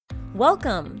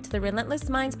Welcome to the Relentless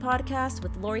Minds podcast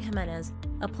with Lori Jimenez,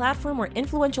 a platform where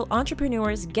influential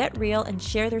entrepreneurs get real and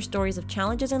share their stories of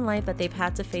challenges in life that they've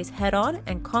had to face head on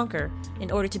and conquer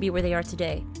in order to be where they are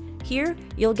today. Here,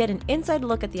 you'll get an inside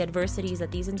look at the adversities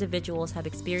that these individuals have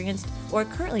experienced or are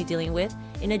currently dealing with,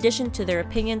 in addition to their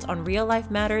opinions on real life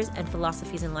matters and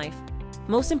philosophies in life.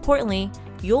 Most importantly,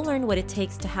 you'll learn what it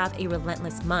takes to have a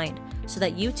relentless mind so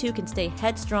that you too can stay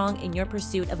headstrong in your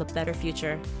pursuit of a better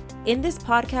future. In this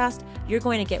podcast, you're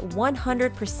going to get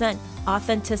 100%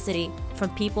 authenticity from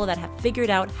people that have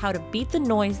figured out how to beat the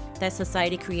noise that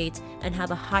society creates and have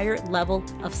a higher level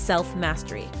of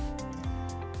self-mastery.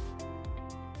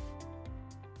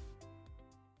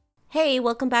 Hey,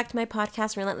 welcome back to my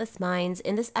podcast, Relentless Minds.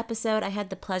 In this episode, I had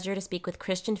the pleasure to speak with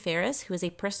Christian Farris, who is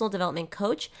a personal development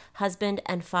coach, husband,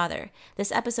 and father.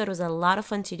 This episode was a lot of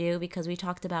fun to do because we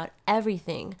talked about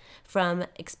everything from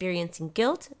experiencing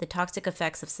guilt, the toxic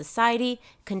effects of society,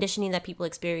 conditioning that people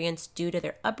experience due to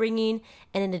their upbringing,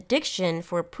 and an addiction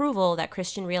for approval that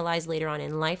Christian realized later on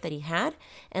in life that he had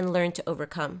and learned to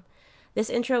overcome. This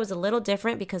intro was a little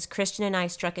different because Christian and I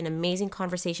struck an amazing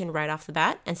conversation right off the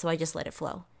bat, and so I just let it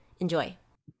flow. Enjoy.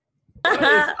 What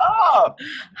is up?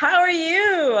 How are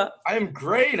you? I am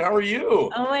great. How are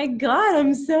you? Oh my God,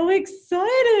 I'm so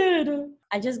excited.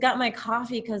 I just got my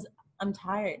coffee because I'm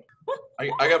tired.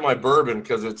 I got my bourbon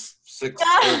because it's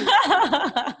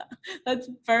 6:30.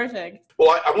 That's perfect.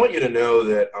 Well, I want you to know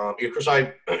that, because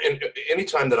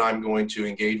anytime that I'm going to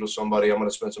engage with somebody, I'm going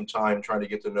to spend some time trying to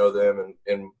get to know them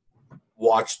and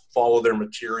follow their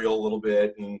material a little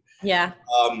bit. And yeah.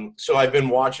 So I've been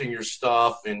watching your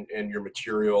stuff and your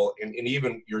material and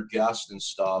even your guests and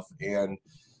stuff. And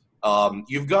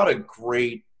you've got a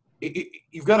great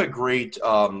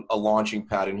a launching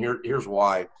pad. And here's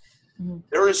why. Mm-hmm.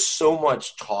 There is so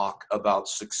much talk about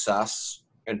success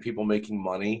and people making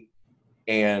money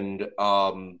and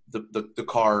the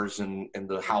cars and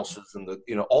the houses and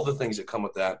all the things that come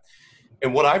with that.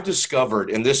 And what I've discovered,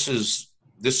 and this is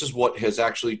what has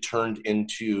actually turned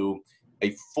into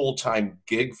a full-time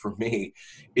gig for me,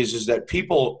 is that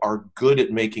people are good at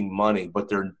making money, but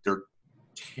they're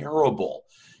terrible.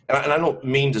 And I don't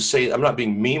mean to say, I'm not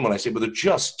being mean when I say, but they're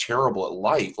just terrible at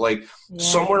life. Like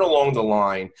somewhere along the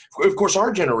line, of course,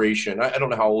 our generation, I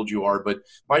don't know how old you are, but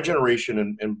my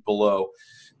generation and below,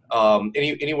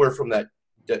 anywhere from that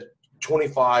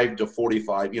 25 to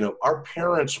 45, our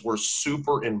parents were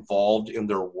super involved in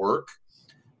their work.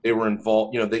 They were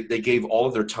involved, they gave all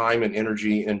of their time and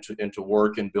energy into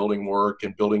work and building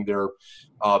their,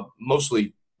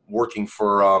 mostly working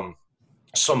for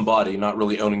somebody, not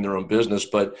really owning their own business,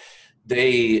 but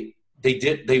they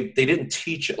didn't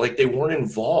teach it. Like they weren't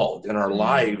involved in our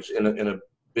lives in a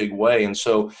big way. And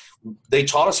so they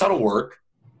taught us how to work.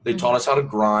 They taught us how to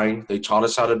grind. They taught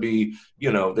us how to be,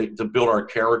 to build our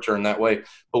character in that way.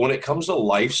 But when it comes to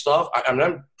life stuff,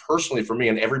 I'm personally, for me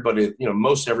and everybody,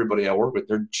 most everybody I work with,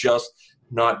 they're just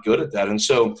not good at that. And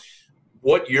so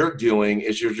what you're doing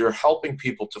is you're helping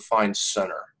people to find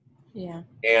center. Yeah.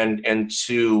 And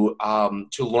to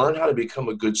learn how to become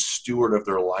a good steward of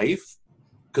their life.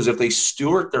 Because if they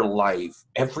steward their life,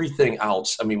 everything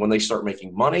else, when they start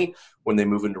making money, when they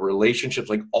move into relationships,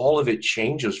 like all of it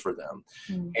changes for them.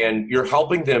 And you're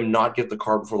helping them not get the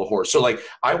cart before the horse. So like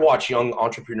I watch young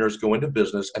entrepreneurs go into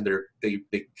business and they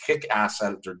kick ass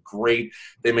at it. They're great.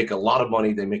 They make a lot of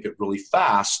money. They make it really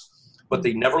fast, but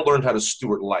they never learned how to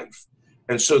steward life.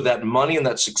 And so that money and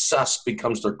that success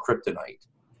becomes their kryptonite.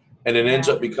 And it ends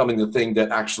up becoming the thing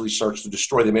that actually starts to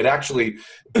destroy them. It actually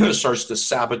starts to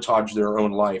sabotage their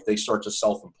own life. They start to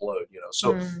self-implode,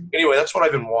 So anyway, that's what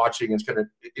I've been watching. It's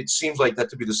it seems like that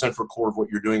to be the central core of what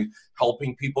you're doing,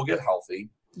 helping people get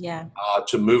healthy. Yeah.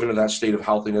 To move into that state of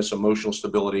healthiness, emotional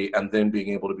stability, and then being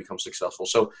able to become successful.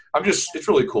 So it's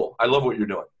really cool. I love what you're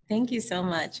doing. Thank you so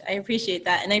much. I appreciate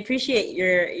that. And I appreciate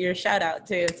your shout out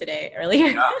too today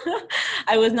earlier. Yeah.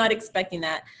 I was not expecting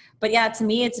that. But yeah, to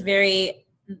me, it's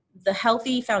the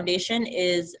healthy foundation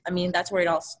is, that's where it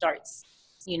all starts,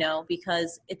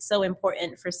 because it's so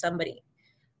important for somebody,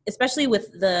 especially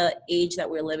with the age that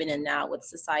we're living in now, with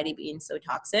society being so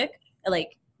toxic,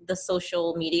 like the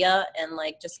social media and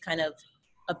like just kind of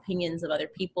opinions of other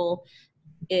people.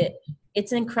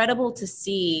 It's incredible to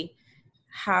see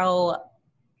how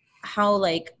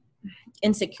like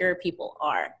insecure people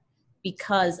are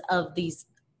because of these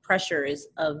pressures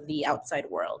of the outside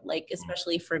world, like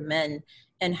especially for men,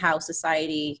 and how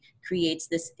society creates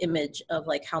this image of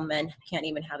like how men can't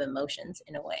even have emotions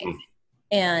in a way.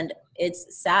 And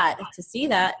it's sad to see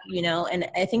that, and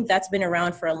I think that's been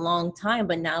around for a long time,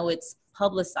 but now it's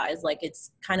publicized, like it's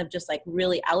kind of just like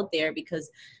really out there because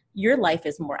your life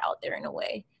is more out there in a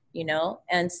way. you know?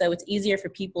 And so it's easier for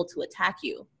people to attack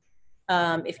you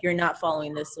if you're not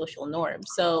following the social norm.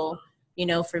 So, you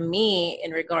know, for me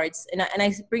in regards, and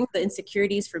I bring the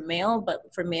insecurities for males,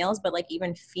 but like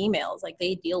even females, like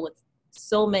they deal with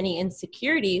so many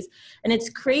insecurities, and it's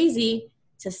crazy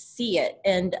to see it.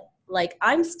 And like,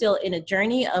 I'm still in a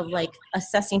journey of like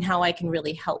assessing how I can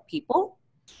really help people,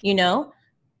 you know?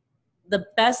 The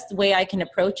best way I can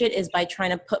approach it is by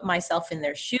trying to put myself in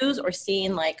their shoes, or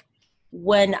seeing like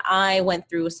when I went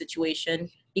through a situation,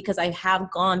 because I have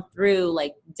gone through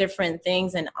like different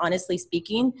things. And honestly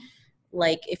speaking,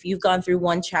 like if you've gone through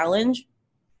one challenge,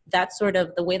 that's sort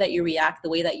of the way that you react, the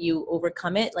way that you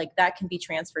overcome it, like that can be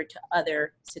transferred to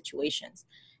other situations.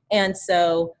 And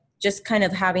so just kind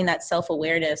of having that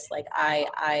self-awareness, like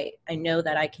I know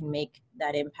that I can make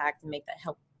that impact and make that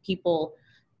help people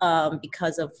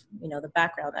because of, you know, the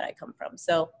background that I come from.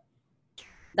 So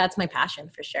that's my passion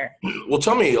for sure. Well,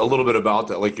 tell me a little bit about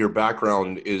that. Like your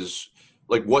background is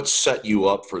like, what set you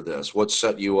up for this? What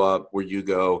set you up where you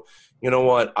go, you know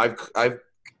what, I've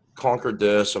conquered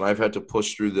this and I've had to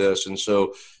push through this. And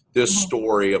so this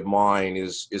story of mine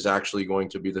is actually going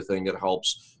to be the thing that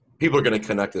helps people are going to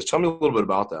connect this. Tell me a little bit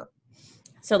about that.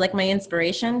 So like my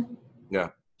inspiration. Yeah.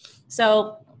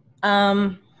 So,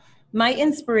 my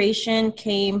inspiration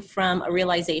came from a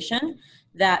realization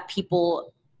that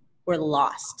people were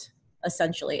lost,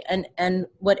 essentially. And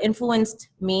what influenced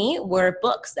me were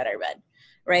books that I read,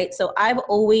 right? So I've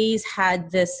always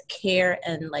had this care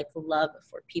and like love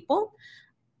for people.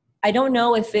 I don't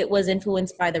know if it was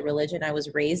influenced by the religion I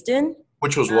was raised in.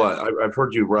 Which was what? I've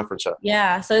heard you reference that.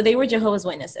 Yeah, so they were Jehovah's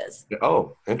Witnesses.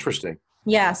 Oh, interesting.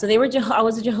 Yeah, so they were. I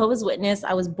was a Jehovah's Witness.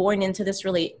 I was born into this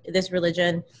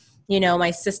religion. You know,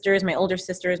 my sisters, my older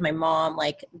sisters, my mom,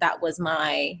 like that was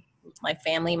my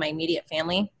family, my immediate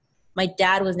family. My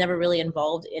dad was never really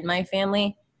involved in my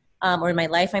family, or in my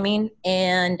life, I mean.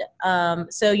 And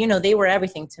so, you know, they were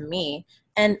everything to me.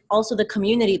 And also the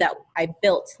community that I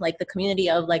built, like the community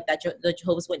of like that the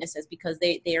Jehovah's Witnesses, because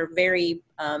they are very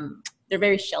they're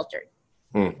very sheltered.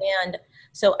 And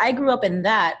so I grew up in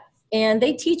that. And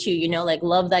they teach you, you know, like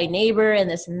love thy neighbor and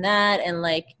this and that, and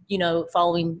like, you know,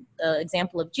 following the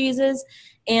example of Jesus.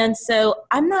 And so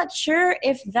I'm not sure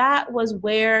if that was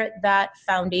where that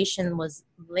foundation was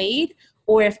laid,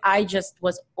 or if I just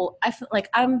was, I feel like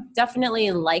I'm definitely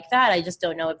like that. I just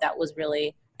don't know if that was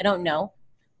really, I don't know,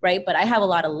 right? But I have a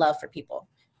lot of love for people.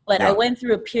 But I went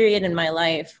through a period in my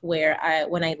life where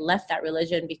when I left that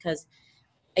religion, because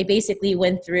I basically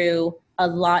went through a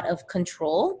lot of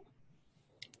control.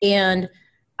 And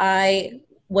I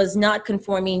was not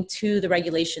conforming to the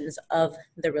regulations of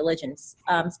the religions,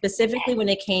 specifically when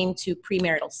it came to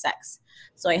premarital sex.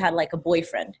 So I had like a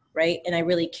boyfriend, right? And I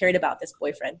really cared about this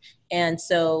boyfriend. And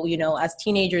so, you know, as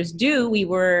teenagers do, we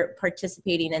were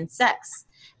participating in sex.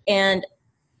 And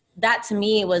that to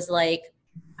me was like,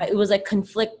 it was like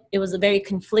conflict. It was very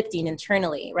conflicting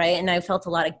internally, right? And I felt a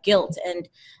lot of guilt.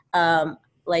 And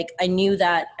like I knew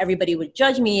that everybody would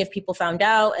judge me if people found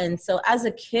out. And so as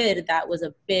a kid, that was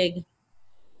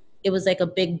it was like a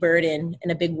big burden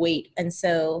and a big weight. And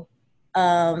so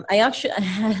I actually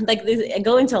like I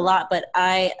go into a lot, but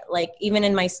I like even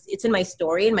it's in my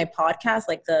story, in my podcast,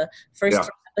 like the first 2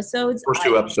 episodes. First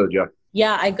 2 episodes, yeah.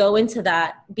 Yeah, I go into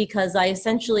that because I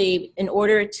essentially, in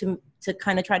order to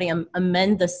kind of try to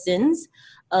amend the sins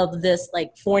of this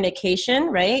like fornication,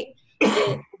 right?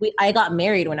 I got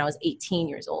married when I was 18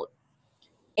 years old,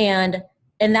 and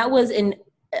that was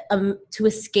to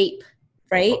escape,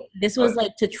 right? This was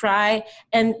like to try,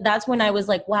 and that's when I was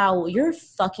like, wow, you're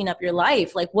fucking up your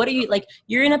life. Like, what are you, like,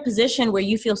 you're in a position where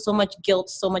you feel so much guilt,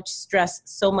 so much stress,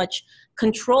 so much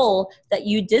control that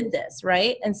you did this,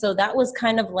 right? And so that was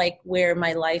kind of like where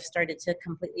my life started to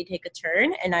completely take a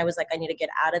turn, and I was like, I need to get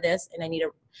out of this, and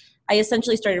I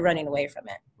essentially started running away from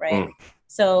it, right?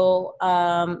 So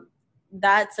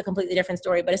that's a completely different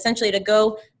story. But essentially, to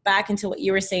go back into what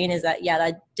you were saying is that, yeah,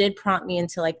 that did prompt me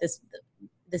into like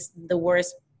the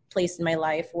worst place in my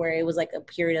life, where it was like a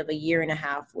period of 1.5 years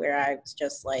where I was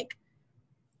just like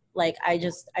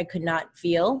I could not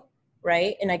feel,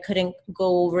 right? And I couldn't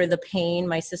go over the pain.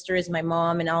 My sisters, my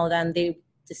mom, and all of them, they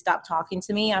stopped talking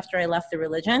to me after I left the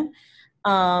religion.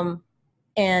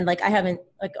 And like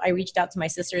I reached out to my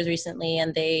sisters recently,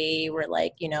 and they were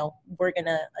like, you know, we're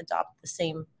gonna adopt the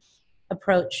same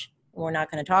approach. We're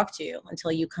not going to talk to you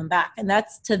until you come back. And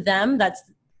that's, to them,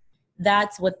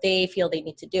 that's what they feel they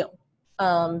need to do,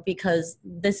 because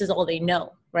this is all they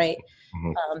know, right?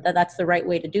 That's the right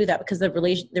way to do that, because the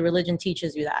religion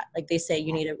teaches you that. Like they say,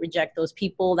 you need to reject those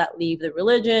people that leave the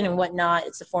religion and whatnot.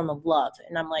 It's a form of love.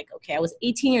 And I'm like, okay, I was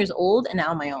 18 years old and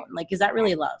now I'm my own. Like, is that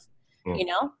really love? You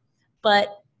know?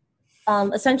 But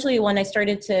essentially, when I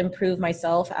started to improve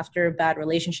myself after a bad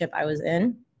relationship I was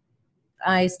in,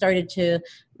 I started to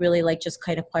really like just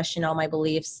kind of question all my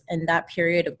beliefs. And that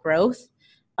period of growth,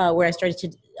 where I started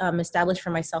to establish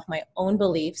for myself my own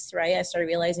beliefs, right? I started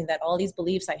realizing that all these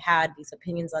beliefs I had, these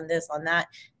opinions on this, on that,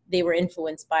 they were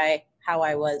influenced by how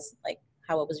I was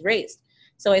raised.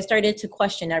 So I started to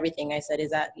question everything. I said,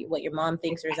 is that what your mom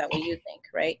thinks, or is that what you think,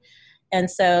 right? And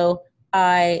so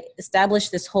I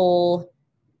established this whole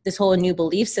new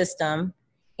belief system,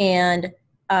 and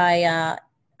I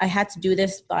had to do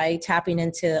this by tapping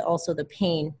into also the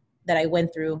pain that I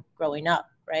went through growing up,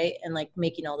 right? And like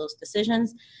making all those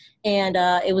decisions. And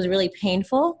it was really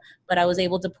painful, but I was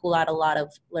able to pull out a lot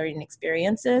of learning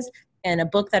experiences. And a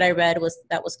book that I read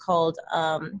was called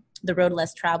The Road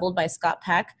Less Traveled by Scott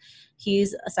Peck.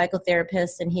 He's a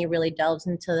psychotherapist, and he really delves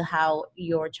into how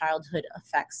your childhood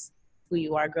affects who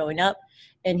you are growing up.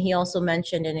 And he also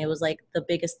mentioned, and it was like the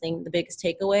biggest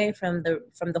takeaway from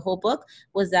the whole book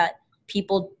was that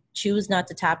people choose not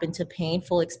to tap into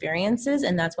painful experiences,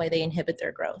 and that's why they inhibit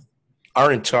their growth.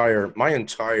 My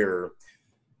entire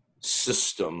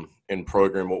system and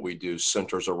program, what we do,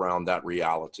 centers around that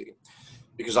reality.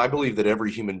 Because I believe that every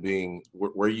human being,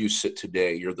 where you sit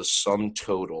today, you're the sum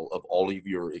total of all of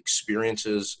your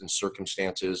experiences and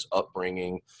circumstances,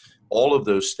 upbringing, all of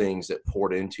those things that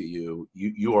poured into you.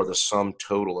 You are the sum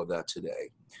total of that today.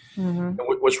 Mm-hmm. And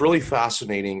what's really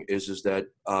fascinating is that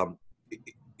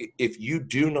if you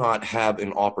do not have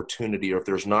an opportunity, or if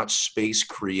there's not space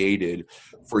created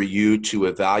for you to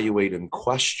evaluate and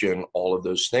question all of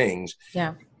those things,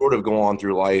 you sort of go on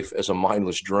through life as a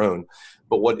mindless drone.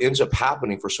 But what ends up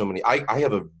happening for so many, I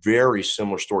have a very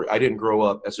similar story. I didn't grow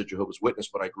up as a Jehovah's Witness,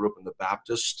 but I grew up in the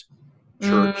Baptist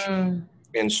church.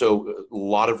 And so a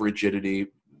lot of rigidity,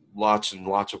 lots and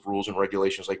lots of rules and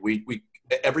regulations. Like we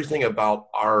everything about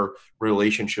our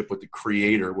relationship with the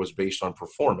Creator was based on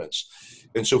performance.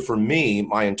 And so for me,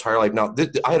 my entire life, now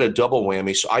I had a double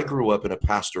whammy. So I grew up in a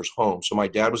pastor's home. So my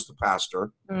dad was the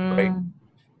pastor, right?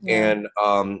 Yeah.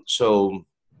 And so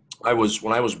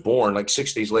when I was born, like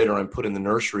 6 days later, I'm put in the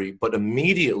nursery, but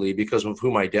immediately, because of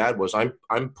who my dad was,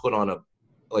 I'm put on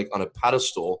a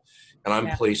pedestal, and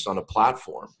I'm placed on a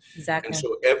platform. Exactly. And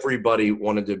so everybody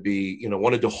wanted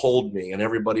to hold me, and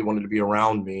everybody wanted to be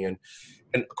around me. And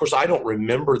of course, I don't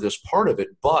remember this part of it,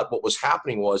 but what was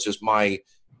happening is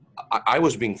I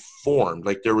was being formed.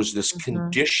 Like there was this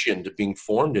condition to being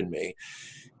formed in me.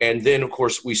 And then, of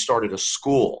course, we started a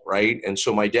school, right? And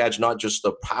so my dad's not just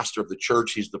the pastor of the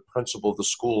church, he's the principal of the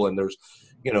school. And there's,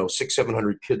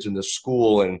 600-700 kids in this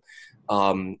school. And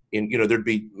there'd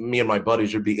be me and my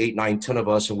buddies, there'd be 8, 9, 10 of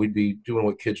us, and we'd be doing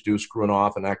what kids do, screwing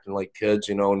off and acting like kids,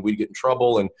 and we'd get in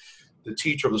trouble. And the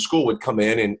teacher of the school would come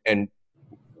in and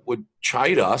would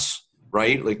chide us,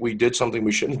 right? Like we did something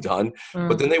we shouldn't have done.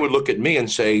 But then they would look at me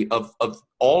and say, of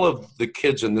all of the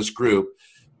kids in this group,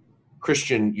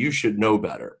 Christian, you should know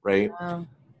better, right? Wow.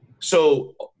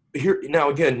 So here,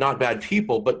 now again, not bad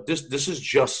people, but this is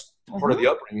just part of the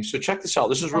upbringing. So check this out.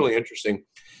 This is really interesting.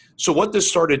 So what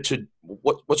started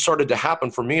to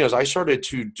happen for me is I started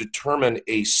to determine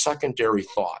a secondary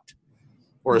thought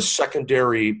or a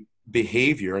secondary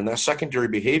behavior. And that secondary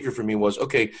behavior for me was,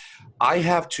 okay, I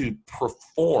have to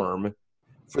perform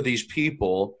for these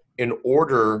people in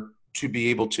order to be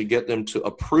able to get them to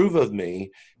approve of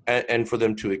me and for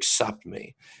them to accept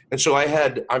me. And so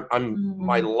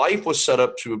my life was set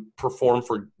up to perform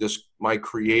for my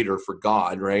Creator, for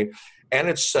God, right? And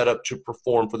it's set up to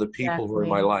perform for the people who are in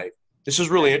my life. This is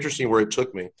really interesting where it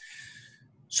took me.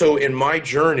 So in my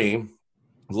journey,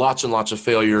 lots and lots of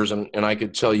failures. And I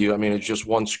could tell you, it's just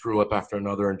one screw up after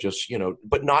another, and just,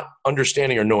 but not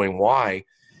understanding or knowing why.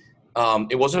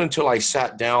 It wasn't until I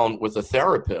sat down with a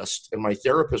therapist, and my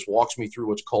therapist walks me through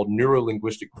what's called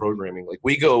neuro-linguistic programming. Like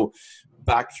we go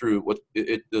back through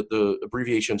the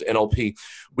abbreviations NLP.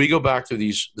 We go back through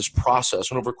this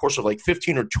process, and over the course of like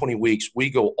 15 or 20 weeks, we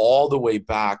go all the way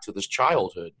back to this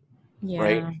childhood,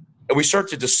 right? And we start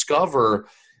to discover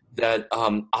that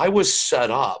I was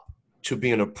set up to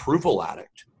be an approval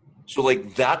addict. So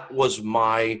like that was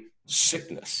my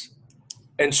sickness.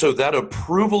 And so that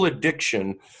approval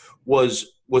addiction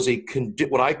was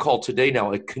what I call today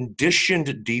now a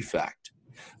conditioned defect.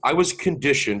 I was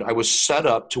conditioned. I was set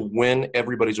up to win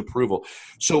everybody's approval.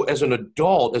 So as an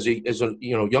adult, as a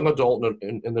young adult,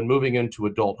 and then moving into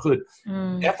adulthood,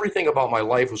 everything about my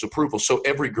life was approval. So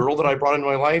every girl that I brought into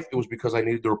my life, it was because I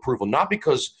needed their approval, not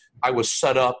because I was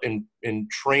set up and and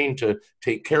trained to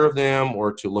take care of them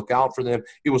or to look out for them.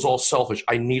 It was all selfish.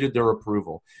 I needed their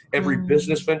approval. Every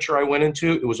business venture I went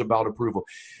into, it was about approval.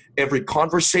 Every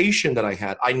conversation that I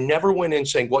had, I never went in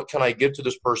saying, what can I give to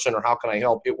this person or how can I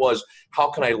help? It was, how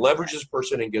can I leverage this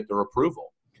person and get their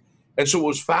approval? And so what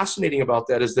was fascinating about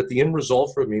that is that the end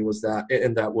result for me was that,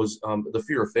 and that was the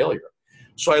fear of failure.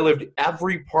 So I lived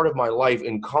every part of my life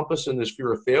encompassed in this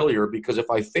fear of failure, because if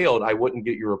I failed, I wouldn't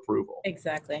get your approval.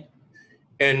 Exactly.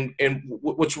 And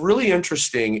what's really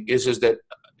interesting is that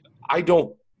I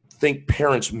don't think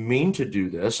parents mean to do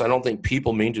this. I don't think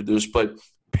people mean to do this, but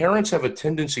parents have a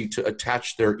tendency to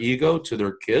attach their ego to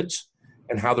their kids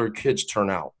and how their kids turn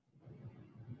out.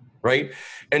 Right?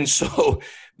 And so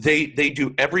they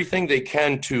do everything they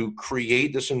can to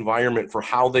create this environment for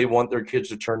how they want their kids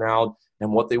to turn out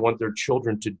and what they want their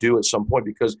children to do at some point,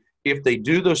 because if they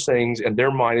do those things in their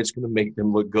mind, it's going to make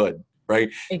them look good. Right?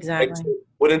 Exactly. So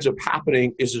what ends up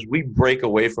happening is we break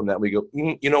away from that. We go,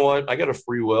 you know what? I got a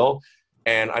free will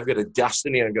and I've got a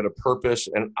destiny and I've got a purpose,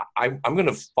 and I'm going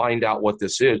to find out what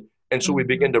this is. And so we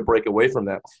begin to break away from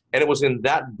that. And it was in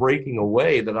that breaking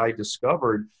away that I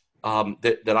discovered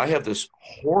that I have this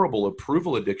horrible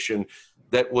approval addiction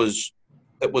that was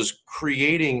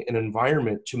creating an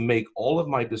environment to make all of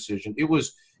my decisions. It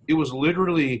was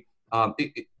literally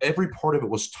every part of it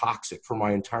was toxic for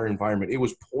my entire environment. It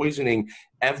was poisoning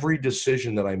every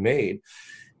decision that I made.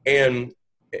 And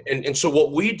so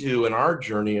what we do in our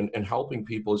journey and helping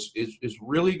people is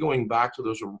really going back to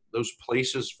those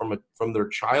places from their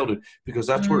childhood, because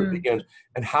that's where it begins.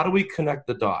 And how do we connect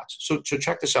the dots? So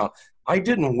check this out. I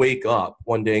didn't wake up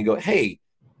one day and go, hey,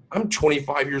 I'm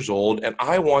 25 years old and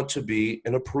I want to be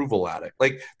an approval addict.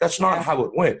 Like, that's not how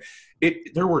it went.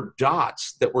 There were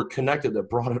dots that were connected that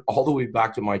brought it all the way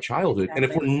back to my childhood. Exactly.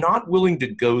 And if we're not willing to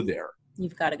go there,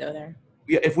 you've got to go there.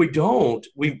 Yeah, if we don't,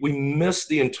 we miss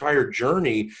the entire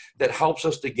journey that helps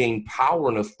us to gain power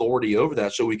and authority over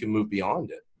that so we can move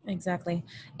beyond it. Exactly.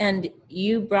 And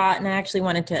you brought, and I actually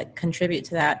wanted to contribute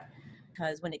to that,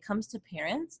 because when it comes to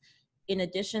parents, in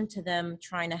addition to them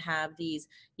trying to have these,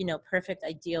 perfect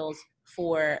ideals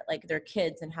for like their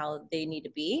kids and how they need to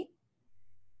be,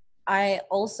 I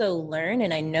also learn,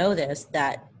 and I know this,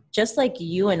 that just like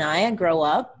you and I grow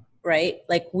up, right?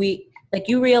 Like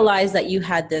you realize that you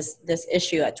had this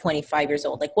issue at 25 years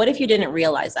old. Like, what if you didn't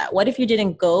realize that? What if you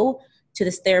didn't go to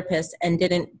this therapist and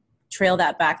didn't trail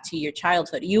that back to your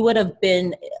childhood? You would have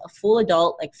been a full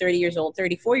adult, like 30 years old,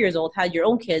 34 years old, had your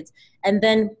own kids, and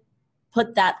then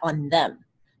put that on them.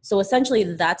 So essentially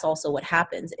that's also what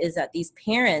happens, is that these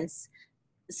parents,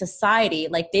 society,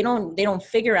 like they don't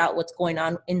figure out what's going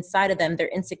on inside of them, their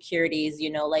insecurities,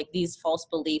 like these false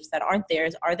beliefs that aren't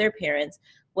theirs are their parents.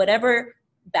 Whatever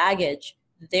baggage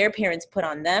their parents put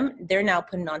on them, they're now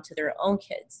putting onto their own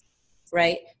kids.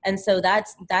 Right. And so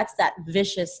that's that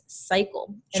vicious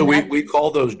cycle. So we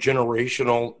call those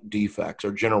generational defects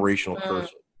or generational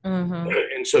curses. Mm-hmm.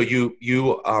 And so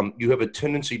you have a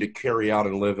tendency to carry out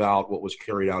and live out what was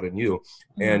carried out in you.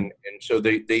 Mm-hmm. And so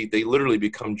they literally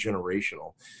become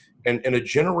generational. And a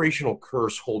generational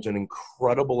curse holds an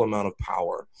incredible amount of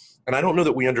power. And I don't know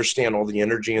that we understand all the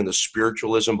energy and the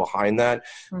spiritualism behind that.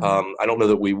 Mm-hmm. I don't know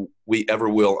that we ever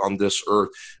will on this earth,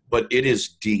 but it is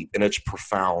deep and it's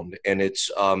profound. And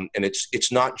it's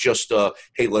not just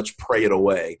hey, let's pray it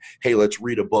away. Hey, let's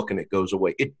read a book and it goes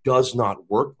away. It does not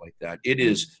work like that.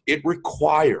 It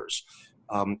requires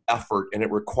effort, and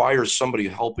it requires somebody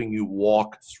helping you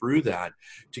walk through that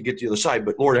to get to the other side.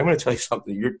 But Lord, I'm going to tell you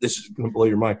something. This is going to blow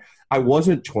your mind. I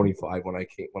wasn't 25 when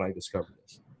I discovered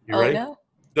this. You ready? No.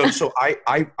 So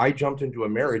I jumped into a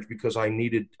marriage because I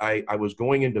was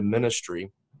going into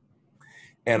ministry,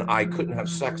 and I couldn't have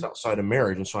sex outside of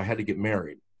marriage, and so I had to get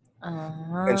married.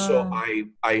 And so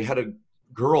I had a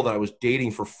girl that I was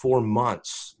dating for 4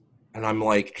 months, and I'm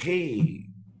like, hey,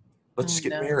 let's get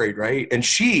married, right? And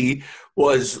she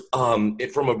was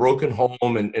from a broken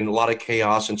home and a lot of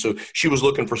chaos, and so she was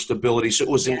looking for stability. So it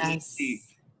was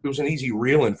an easy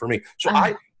reel-in for me. So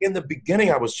in the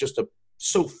beginning, I was just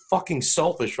so fucking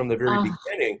selfish from the very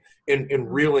beginning in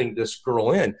reeling this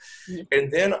girl in.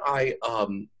 And then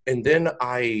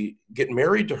I get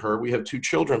married to her. We have 2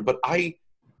 children, but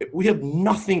we have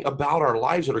nothing about our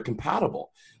lives that are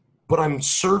compatible. But I'm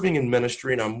serving in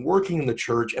ministry and I'm working in the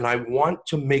church, and I want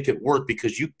to make it work,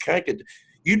 because you'd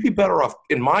be better off,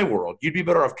 in my world, you'd be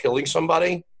better off killing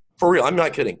somebody, for real. I'm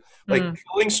not kidding. Like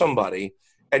killing somebody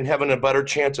and having a better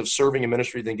chance of serving in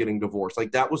ministry than getting divorced.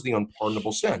 Like, that was the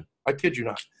unpardonable sin. I kid you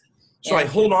not. So I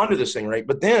hold on to this thing, right?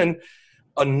 But then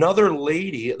another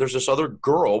lady, there's this other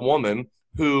woman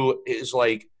who is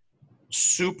like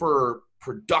super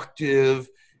productive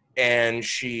and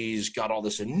she's got all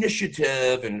this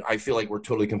initiative, and I feel like we're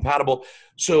totally compatible.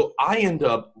 So I end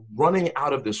up running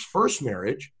out of this first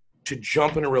marriage to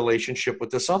jump in a relationship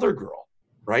with this other girl,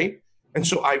 right? And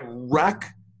so I wreck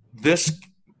this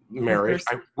marriage.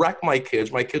 I wreck my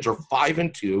kids. My kids are 5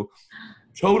 and 2,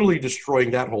 totally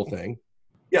destroying that whole thing.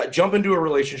 Yeah, jump into a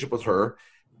relationship with her,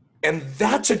 and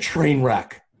that's a train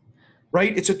wreck,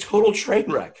 right? It's a total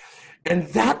train wreck. And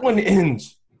that one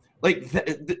ends. Like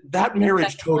that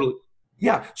marriage totally,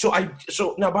 yeah.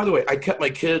 So now, by the way, I kept my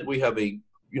kid. We have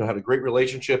had a great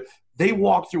relationship. They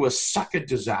walked through a second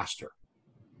disaster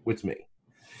with me,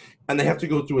 and they have to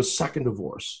go through a second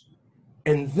divorce.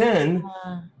 And then,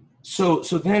 so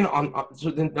then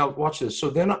now watch this.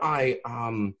 So then I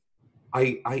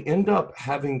end up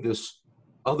having this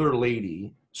other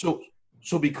lady. So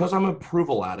because I'm an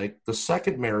approval addict, the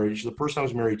second marriage, the person I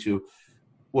was married to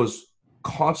was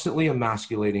constantly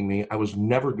emasculating me. I was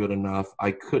never good enough.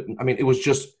 It was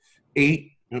just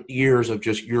 8 years of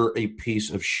just, you're a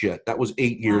piece of shit. That was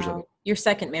 8 years of it. Your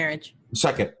second marriage.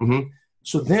 Second. Mm-hmm.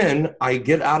 So then I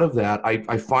get out of that.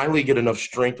 I finally get enough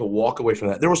strength to walk away from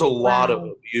that. There was a lot of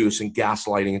abuse and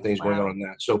gaslighting and things going on in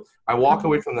that. So I walk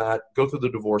away from that, go through the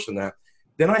divorce and that.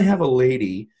 Then I have a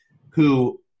lady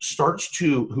who's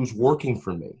working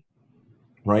for me,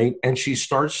 right? And she's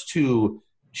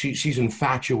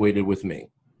infatuated with me.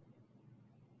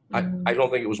 I don't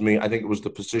think it was me. I think it was the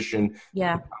position,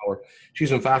 the power.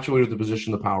 She's infatuated with the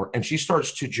position, the power. And she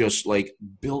starts to just like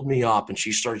build me up, and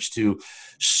she starts to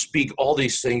speak all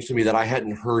these things to me that I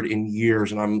hadn't heard in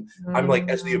years. And I'm like,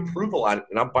 as the approval addict,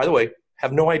 and I'm, by the way,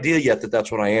 have no idea yet that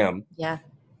that's what I am. Yeah.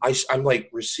 I'm like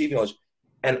receiving all this,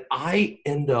 and I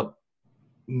end up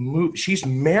she's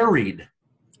married.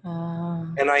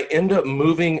 And I end up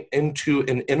moving into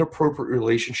an inappropriate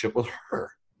relationship with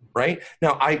her, right?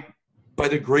 Now, by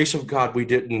the grace of God, we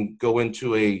didn't go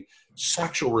into a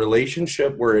sexual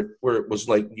relationship where it was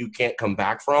like you can't come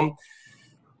back from.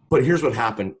 But here's what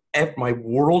happened. My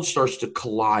world starts to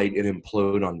collide and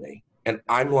implode on me. And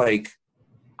I'm like,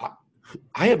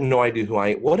 I have no idea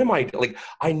what am I, like,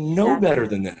 I know better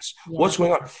than this. Yeah. What's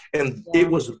going on? And it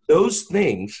was those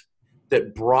things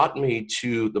that brought me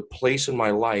to the place in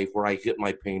my life where I hit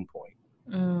my pain point.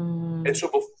 And so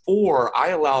before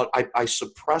I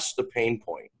suppressed the pain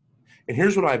point. And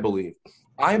here's what I believe.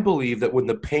 I believe that when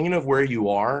the pain of where you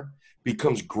are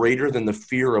becomes greater than the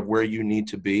fear of where you need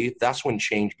to be, that's when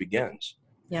change begins.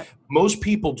 Yep. Most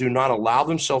people do not allow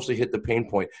themselves to hit the pain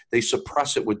point. They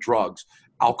suppress it with drugs,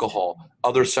 alcohol,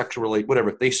 other sexual related,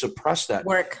 whatever. They suppress that.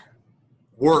 Work.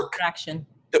 Distraction.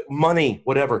 Money,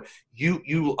 whatever. You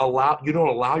don't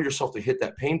allow yourself to hit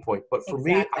that pain point. But for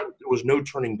me, there was no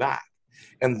turning back.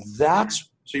 And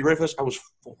so you ready for this? I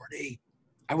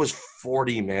was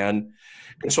 40, man.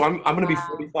 And so I'm going to be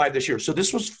 45 this year. So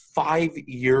this was 5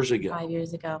 years ago. 5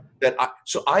 years ago.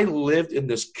 So I lived in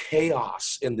this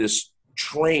chaos, in this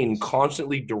train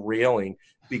constantly derailing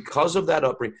because of that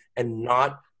upbringing and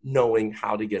not knowing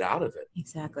how to get out of it.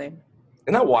 Exactly.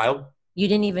 Isn't that wild? You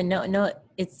didn't even know. No,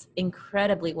 it's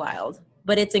incredibly wild,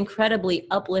 but it's incredibly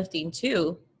uplifting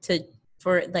too,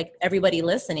 for like everybody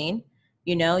listening,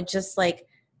 just like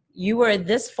you were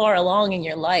this far along in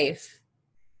your life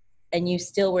and you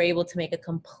still were able to make a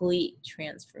complete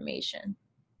transformation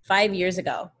 5 years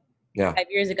ago. Yeah. 5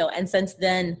 years ago. And since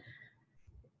then,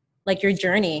 like your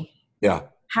journey. Yeah.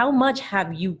 How much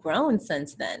have you grown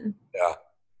since then? Yeah.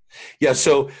 Yeah.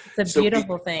 So it's a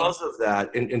beautiful thing. Because of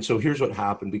that. And so here's what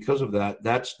happened. Because of that,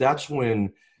 that's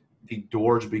when the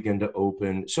doors begin to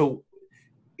open. So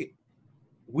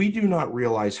we do not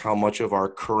realize how much of our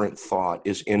current thought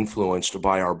is influenced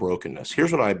by our brokenness.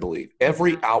 Here's what I believe.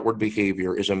 Every outward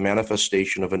behavior is a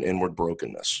manifestation of an inward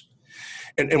brokenness.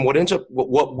 And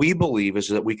what we believe is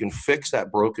that we can fix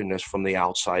that brokenness from the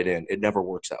outside in. It never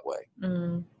works that way.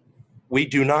 Mm. We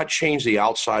do not change the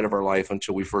outside of our life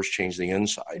until we first change the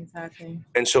inside. Exactly.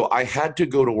 And so I had to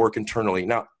go to work internally.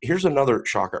 Now, here's another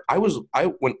shocker.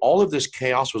 When all of this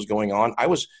chaos was going on, I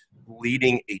was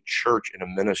leading a church in a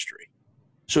ministry.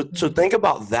 So think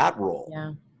about that role.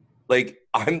 Yeah. Like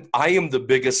I am the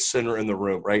biggest sinner in the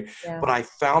room, right? Yeah. But I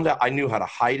found out I knew how to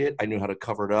hide it. I knew how to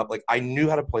cover it up. Like I knew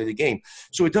how to play the game.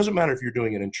 So it doesn't matter if you're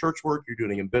doing it in church work, you're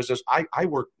doing it in business. I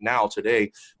work now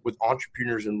today with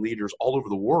entrepreneurs and leaders all over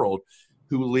the world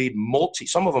who lead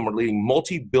some of them are leading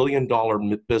multi-billion-dollar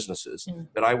businesses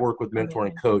that I work with, mentor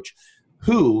and coach,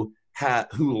 who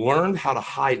learned how to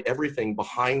hide everything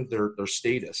behind their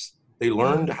status. They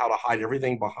learned how to hide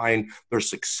everything behind their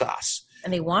success.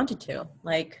 And they wanted to,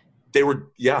 like. They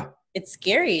were, yeah. It's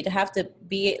scary to have to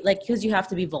be, like, because you have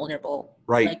to be vulnerable.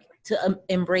 Right. Like, to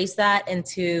embrace that and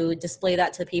to display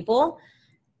that to people.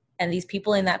 And these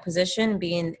people in that position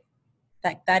being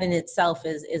that in itself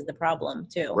is the problem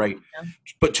too. Right. You know?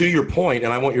 But to your point,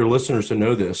 and I want your listeners to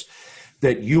know this,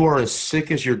 that you are as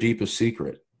sick as your deepest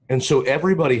secret. And so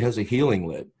everybody has a healing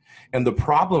lid. And the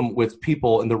problem with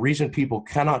people, and the reason people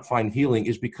cannot find healing,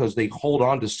 is because they hold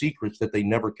on to secrets that they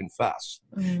never confess.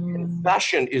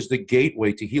 Confession is the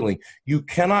gateway to healing. You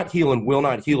cannot heal and will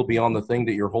not heal beyond the thing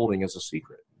that you're holding as a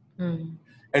secret.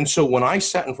 And so when I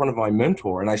sat in front of my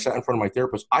mentor and I sat in front of my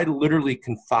therapist, I literally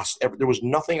confessed. There was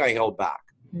nothing I held back.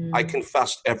 I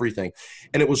confessed everything.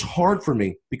 And it was hard for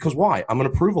me because why? I'm an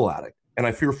approval addict and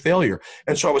I fear failure.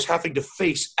 And so I was having to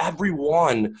face every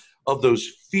one of those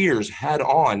fears head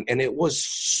on. And it was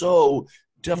so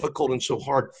difficult and so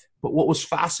hard. But what was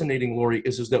fascinating, Lori,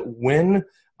 is that when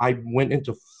I went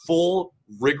into full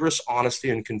rigorous honesty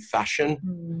and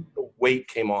confession, the weight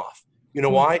came off. You know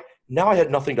why? Now I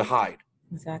had nothing to hide.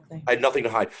 Exactly. I had nothing to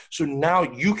hide. So now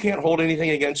you can't hold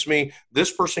anything against me.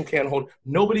 This person can't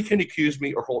nobody can accuse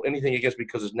me or hold anything against me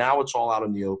because now it's all out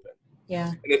in the open. Yeah.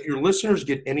 And if your listeners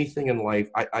get anything in life,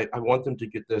 I want them to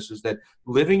get this, is that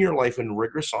living your life in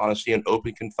rigorous honesty and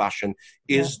open confession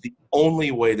is the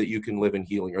only way that you can live in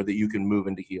healing or that you can move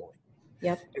into healing.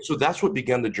 Yep. And so that's what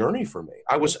began the journey for me.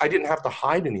 I didn't have to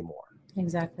hide anymore.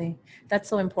 Exactly. That's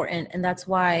so important. And that's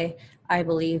why I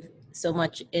believe so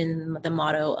much in the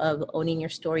motto of owning your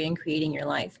story and creating your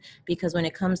life. Because when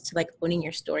it comes to like owning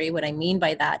your story, what I mean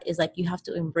by that is like you have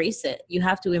to embrace it. You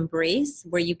have to embrace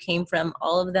where you came from,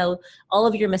 all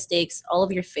of your mistakes, all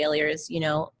of your failures, you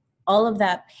know, all of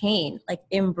that pain. Like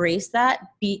embrace that.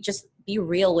 Be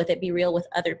real with it. Be real with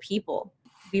other people.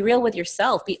 Be real with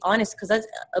yourself. Be honest, because that's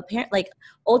apparent. Like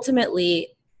ultimately,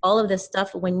 all of this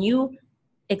stuff, when you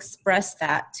express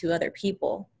that to other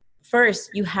people, first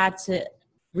you had to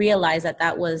realize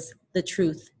that was the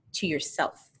truth to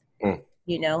yourself,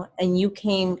 you know, and you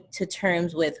came to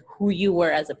terms with who you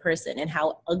were as a person and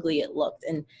how ugly it looked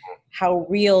and how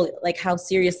real, like how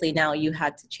seriously now you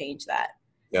had to change that.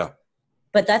 Yeah.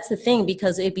 But that's the thing,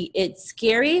 because it's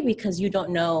scary because you don't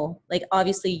know, like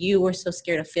obviously you were so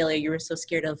scared of failure. You were so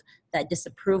scared of that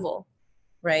disapproval,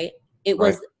 right? It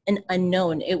was an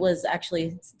unknown. It was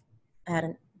actually, I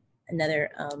had another,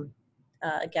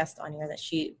 guest on here that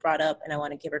she brought up, and I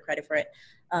want to give her credit for it.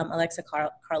 Alexa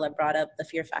Carla brought up the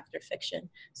fear factor fiction.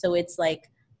 So it's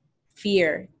like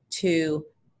fear to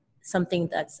something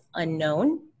that's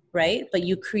unknown, right? But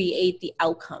you create the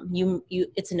outcome.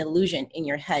 It's an illusion in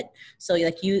your head. So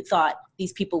like you thought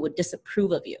these people would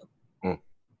disapprove of you,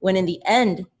 when in the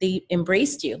end they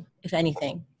embraced you. If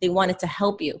anything, they wanted to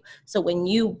help you. So when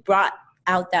you brought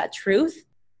out that truth,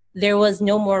 there was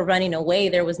no more running away.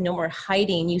 There was no more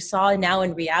hiding. You saw now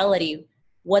in reality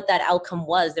what that outcome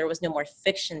was. There was no more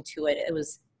fiction to it. It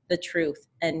was the truth.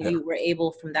 And you were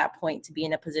able from that point to be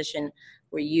in a position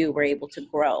where you were able to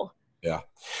grow. Yeah.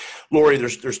 Lori,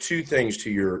 there's two things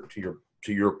to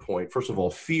your point. First of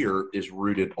all, fear is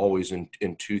rooted always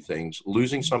in two things: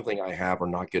 losing something I have or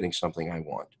not getting something I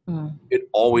want. It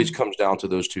always comes down to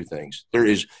those two things. There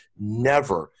is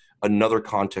never another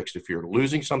context of fear: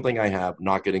 losing something I have,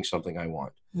 not getting something I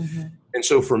want. And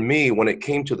so for me, when it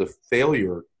came to the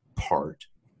failure part,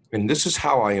 and this is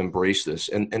how I embrace this,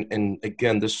 and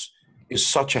again, this is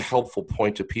such a helpful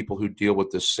point to people who deal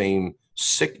with the same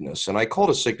sickness. And I call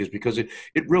it a sickness because it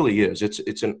really is.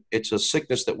 It's a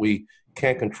sickness that we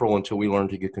can't control until we learn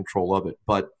to get control of it.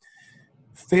 But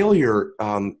failure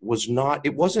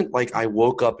it wasn't like I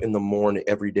woke up in the morning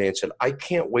every day and said, I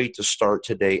can't wait to start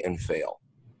today and fail.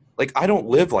 Like, I don't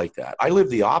live like that. I live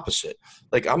the opposite.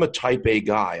 Like, I'm a type A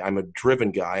guy. I'm a driven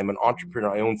guy. I'm an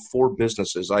entrepreneur. I own 4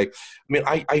 businesses. I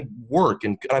work,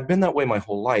 and I've been that way my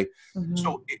whole life.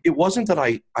 So it wasn't that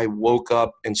I woke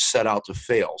up and set out to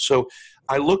fail. So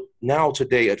I look now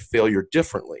today at failure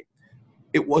differently.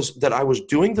 It was that I was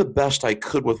doing the best I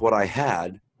could with what I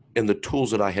had and the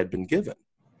tools that I had been given.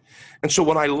 And so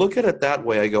when I look at it that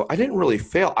way, I go, I didn't really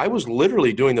fail. I was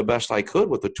literally doing the best I could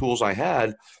with the tools I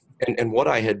had and what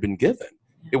I had been given.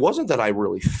 It wasn't that I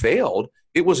really failed.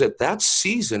 It was at that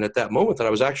season, at that moment, that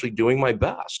I was actually doing my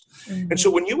best. And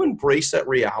so when you embrace that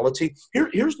reality,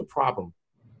 here's the problem.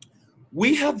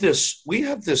 We have this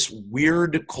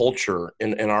weird culture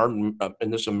in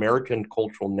this American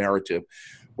cultural narrative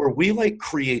where we like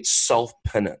create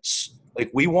self-penance. Like,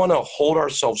 we want to hold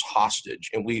ourselves hostage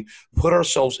and we put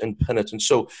ourselves in penance. And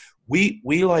so we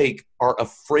like are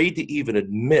afraid to even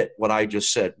admit what I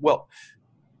just said. Well,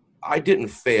 I didn't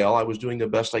fail. I was doing the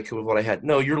best I could with what I had.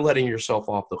 No, you're letting yourself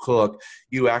off the hook.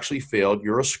 You actually failed.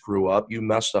 You're a screw up. You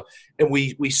messed up. And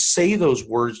we say those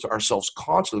words to ourselves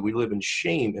constantly. We live in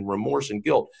shame and remorse and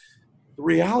guilt. The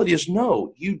reality is,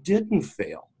 no, you didn't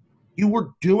fail. You were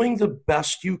doing the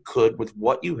best you could with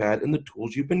what you had and the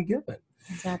tools you've been given.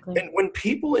 Exactly. And when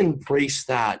people embrace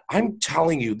that, I'm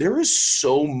telling you, there is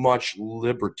so much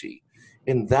liberty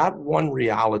in that one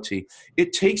reality.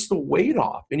 It takes the weight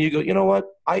off, and you go, you know what?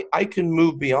 I can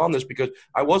move beyond this because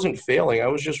I wasn't failing. I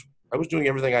was doing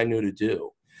everything I knew to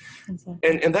do.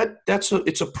 Exactly. And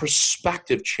it's a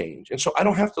perspective change. And so I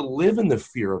don't have to live in the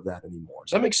fear of that anymore.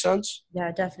 Does that make sense?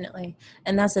 Yeah, definitely.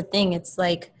 And that's the thing. It's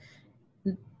like,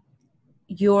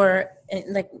 you're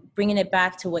like bringing it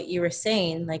back to what you were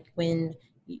saying, like when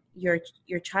your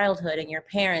childhood and your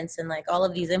parents and like all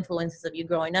of these influences of you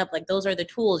growing up, like those are the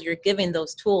tools you're giving.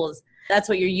 Those tools, that's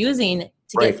what you're using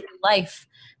to get through life,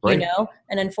 you know.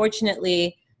 And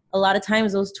unfortunately, a lot of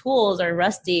times those tools are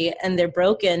rusty and they're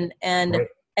broken, and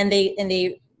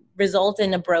they result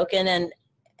in a broken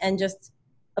and just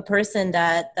a person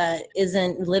that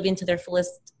isn't living to their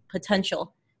fullest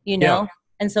potential, you know.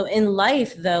 And so in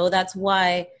life, though, that's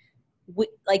why we,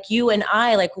 like you and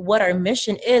I, like what our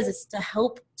mission is to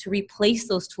help to replace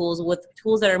those tools with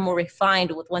tools that are more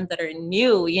refined, with ones that are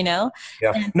new, you know?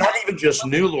 Yeah, and not even just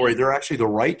new, Lori. They're actually the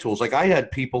right tools. Like I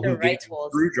had people who gave a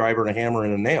screwdriver and a hammer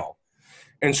and a nail.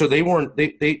 And so they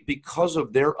because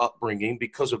of their upbringing,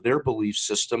 because of their belief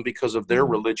system, because of their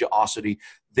religiosity,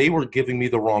 they were giving me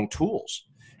the wrong tools.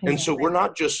 And so we're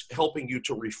not just helping you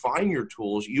to refine your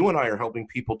tools. You and I are helping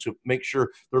people to make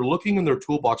sure they're looking in their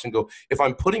toolbox and go, if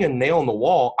I'm putting a nail in the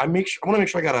wall, I want to make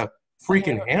sure I got a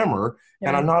freaking hammer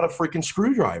and I'm not a freaking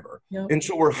screwdriver. And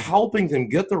so we're helping them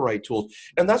get the right tools.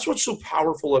 And that's what's so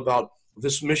powerful about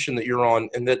this mission that you're on,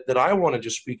 and that I want to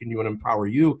just speak in you and empower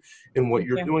you in what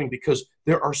you're doing, because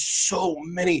there are so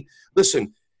many.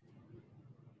 Listen,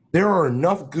 there are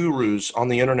enough gurus on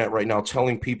the internet right now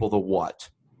telling people the what.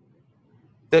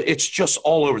 That it's just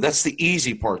all over. That's the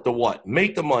easy part. The what?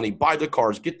 Make the money, buy the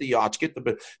cars, get the yachts, get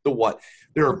the what.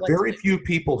 There are very few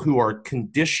people who are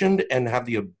conditioned and have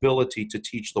the ability to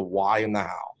teach the why and the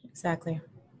how. Exactly.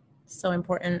 So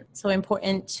important. So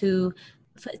important to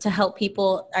help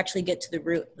people actually get to the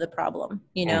root of the problem,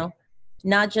 you know,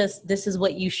 not just this is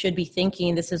what you should be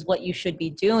thinking, this is what you should be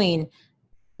doing.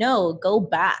 No, go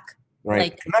back.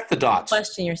 Right. Like, connect the dots.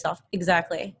 Question yourself.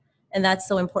 Exactly. And that's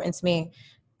so important to me.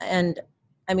 And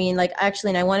I mean, like, actually,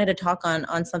 and I wanted to talk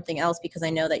on something else, because I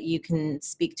know that you can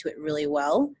speak to it really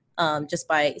well, just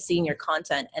by seeing your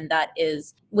content. And that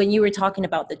is when you were talking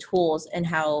about the tools and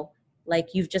how, like,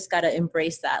 you've just got to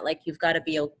embrace that. Like, you got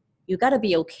to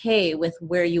be okay with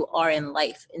where you are in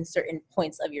life, in certain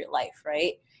points of your life,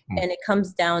 right? And it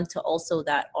comes down to also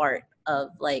that art of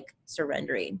like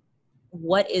surrendering.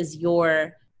 What is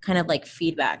your kind of like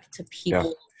feedback to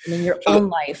people in your own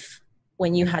life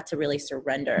when you had to really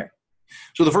surrender?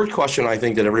 So the first question I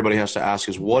think that everybody has to ask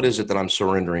is, what is it that I'm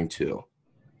surrendering to?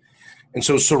 And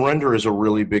so surrender is a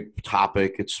really big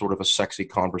topic. It's sort of a sexy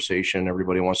conversation.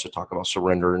 Everybody wants to talk about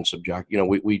surrender and subject. You know,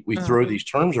 we throw these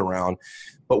terms around,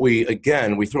 but we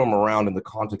throw them around in the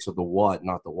context of the what,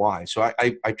 not the why. So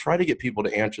I try to get people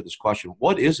to answer this question.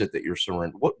 What is it that you're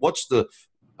surrendering? What's the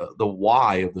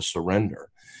why of the surrender?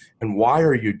 And why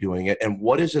are you doing it? And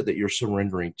what is it that you're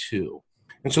surrendering to?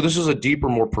 And so this is a deeper,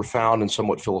 more profound, and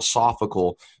somewhat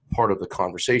philosophical part of the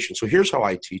conversation. So here's how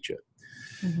I teach it.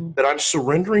 That I'm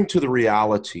surrendering to the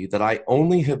reality that I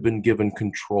only have been given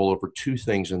control over two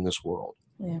things in this world,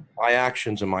 my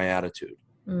actions and my attitude.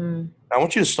 Now, I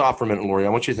want you to stop for a minute, Lori. I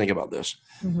want you to think about this.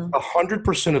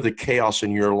 100% of the chaos in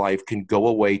your life can go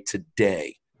away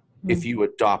today if you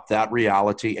adopt that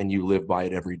reality and you live by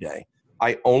it every day.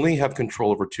 I only have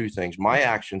control over two things, my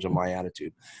actions and my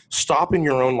attitude. Stop in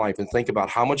your own life and think about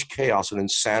how much chaos and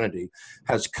insanity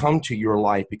has come to your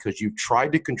life because you've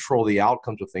tried to control the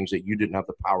outcomes of things that you didn't have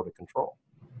the power to control.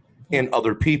 And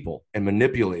other people, and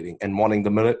manipulating and wanting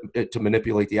to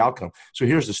manipulate the outcome. So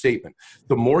here's the statement.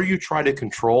 The more you try to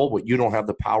control what you don't have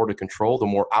the power to control, the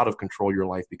more out of control your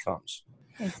life becomes.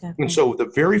 Exactly. And so the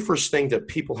very first thing that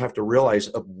people have to realize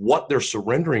of what they're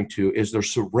surrendering to is they're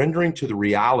surrendering to the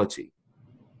reality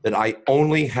that I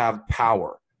only have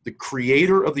power. The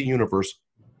creator of the universe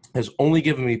has only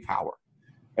given me power.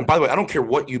 And by the way, I don't care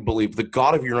what you believe, the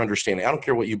God of your understanding, I don't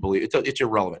care what you believe, it's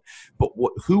irrelevant. But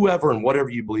whoever and whatever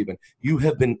you believe in, you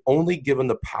have been only given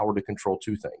the power to control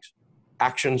two things,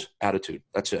 actions, attitude,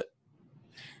 that's it.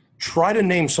 Try to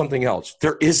name something else.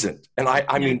 There isn't. And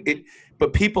I mean,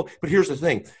 but here's the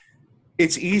thing.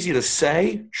 It's easy to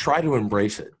say, try to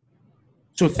embrace it.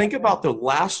 So think about the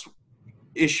last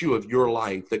issue of your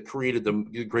life that created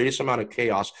the greatest amount of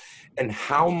chaos, and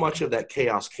how much of that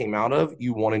chaos came out of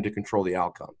you wanting to control the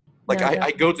outcome. Like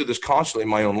I go through this constantly in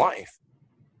my own life.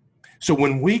 So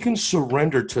when we can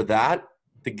surrender to that,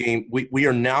 the game. We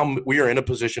are in a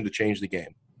position to change the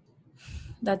game.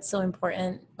 That's so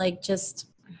important. Like, just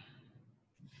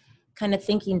kind of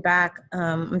thinking back,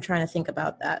 I'm trying to think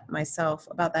about that myself,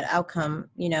 about that outcome,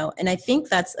 you know, and I think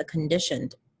that's a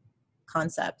conditioned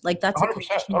concept. Like, that's 100%. a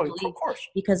conditioned belief, Of course.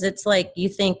 because it's like, you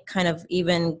think kind of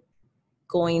even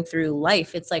going through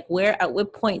life, it's like, at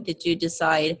what point did you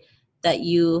decide that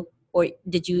or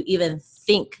did you even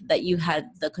think that you had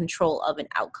the control of an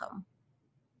outcome?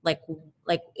 Like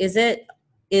is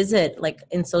it like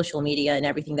in social media and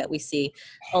everything that we see,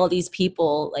 all these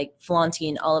people like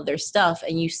flaunting all of their stuff,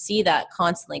 and you see that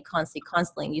constantly,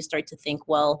 and you start to think,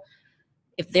 well,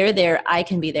 if they're there, I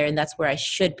can be there, and that's where I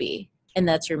should be, and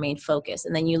that's your main focus,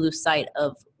 and then you lose sight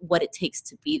of what it takes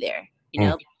to be there, you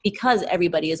know, because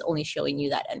everybody is only showing you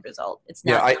that end result. It's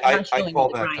not.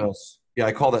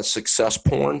 I call that success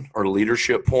porn or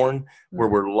leadership porn, where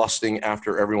we're lusting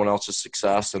after everyone else's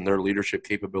success and their leadership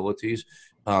capabilities,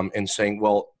 and saying,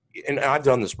 well, and I've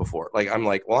done this before. Like, I'm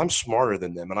like, well, I'm smarter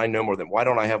than them and I know more than them. Why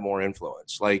don't I have more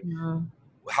influence? Like,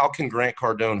 how can Grant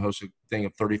Cardone host a thing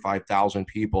of 35,000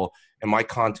 people and my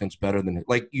content's better than it?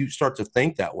 Like, you start to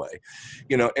think that way,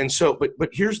 you know? And so, but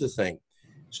here's the thing.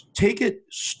 Take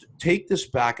this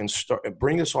back and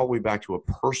bring this all the way back to a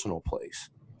personal place.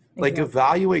 Like,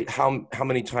 evaluate how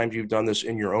many times you've done this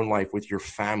in your own life with your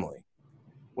family,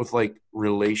 with like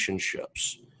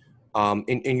relationships,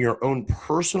 in your own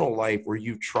personal life, where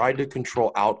you've tried to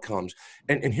control outcomes.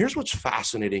 And here's what's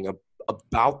fascinating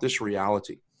about this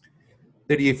reality,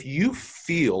 that if you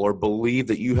feel or believe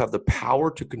that you have the power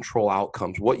to control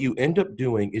outcomes, what you end up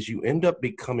doing is you end up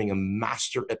becoming a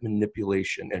master at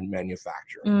manipulation and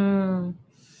manufacturing.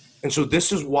 And so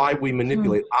this is why we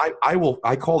manipulate.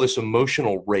 I call this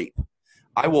emotional rape.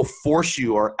 I will force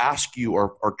you or ask you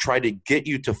or try to get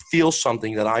you to feel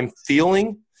something that I'm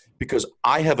feeling, because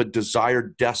I have a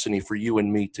desired destiny for you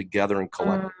and me together and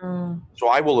collectively. So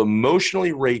I will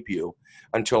emotionally rape you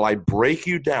until I break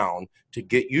you down to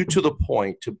get you to the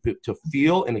point to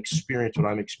feel and experience what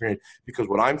I'm experiencing, because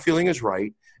what I'm feeling is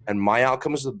right and my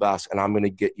outcome is the best, and I'm going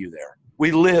to get you there. We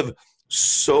live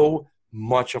so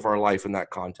much of our life in that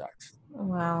context.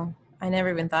 Wow. I never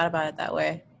even thought about it that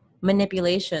way.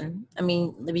 Manipulation. I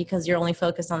mean, because you're only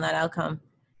focused on that outcome,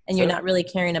 and you're not really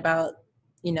caring about,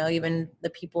 you know, even the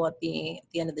people at the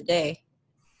end of the day.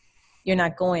 You're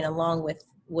not going along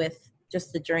with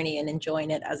just the journey and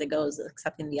enjoying it as it goes,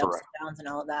 accepting the ups and downs and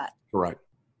all of that. Correct.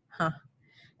 Huh.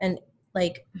 And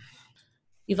like,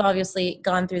 you've obviously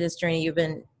gone through this journey.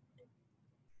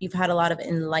 You've had a lot of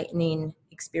enlightening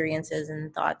experiences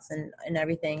and thoughts and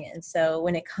everything. And so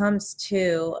when it comes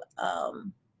to,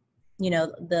 you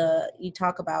know, you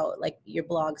talk about, like, your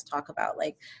blogs talk about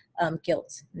like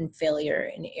guilt and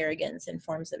failure and arrogance and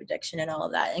forms of addiction and all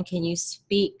of that. And can you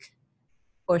speak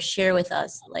or share with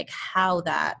us like how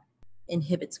that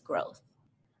inhibits growth?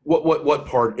 What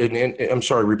part? And I'm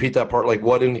sorry, repeat that part. Like,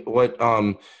 what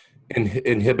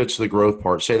inhibits the growth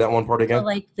part? Say that one part again. So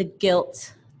like the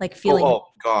guilt, like feeling. Oh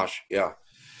gosh, yeah.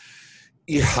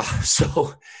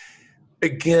 So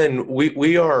again,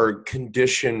 we are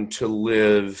conditioned to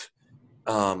live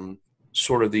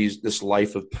sort of this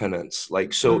life of penance.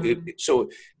 Like, so so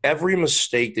every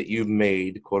mistake that you've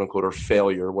made, quote unquote, or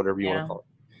failure, whatever you want to call it,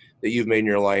 that you've made in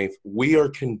your life, we are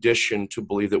conditioned to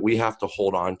believe that we have to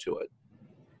hold on to it.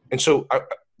 And so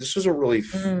this is a really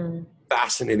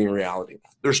fascinating reality.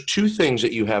 There's two things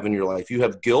that you have in your life. You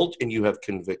have guilt and you have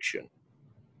conviction.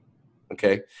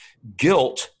 Okay.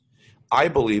 Guilt, I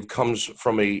believe, comes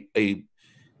from a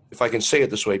if I can say it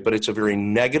this way, but it's a very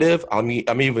negative, I'm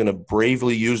even going to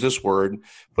bravely use this word,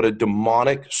 but a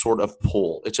demonic sort of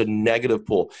pull. It's a negative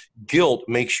pull. Guilt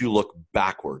makes you look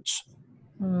backwards.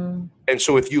 And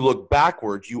so if you look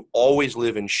backwards, you always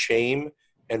live in shame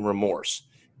and remorse.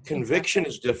 Conviction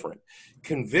is different.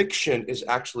 Conviction is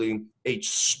actually a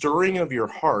stirring of your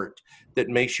heart that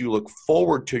makes you look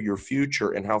forward to your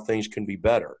future and how things can be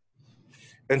better.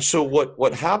 And so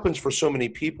what happens for so many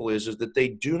people is that they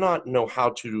do not know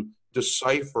how to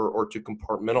decipher or to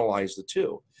compartmentalize the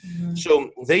two. So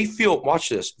they feel, watch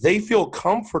this, they feel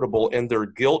comfortable in their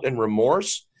guilt and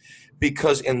remorse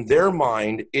because in their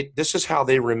mind, this is how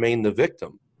they remain the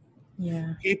victim.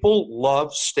 Yeah. People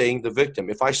love staying the victim.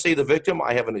 If I stay the victim,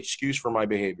 I have an excuse for my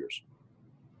behaviors.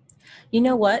 You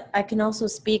know what? I can also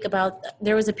speak about,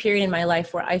 there was a period in my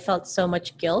life where I felt so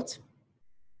much guilt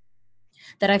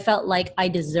that I felt like I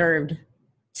deserved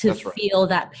to feel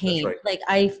that pain. Like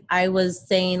I was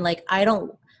saying, like, I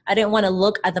didn't want to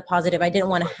look at the positive. I didn't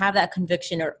want to have that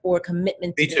conviction or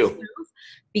commitment to the truth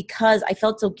because I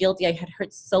felt so guilty. I had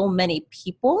hurt so many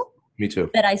people Me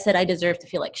too. that I said I deserve to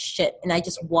feel like shit, and I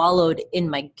just wallowed in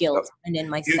my guilt and in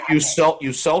my sadness.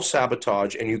 You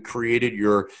self-sabotage, and you created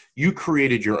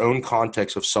your own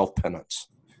context of self-penance.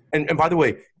 And by the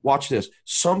way, watch this.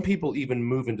 Some people even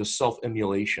move into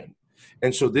self-emulation.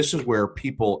 And so this is where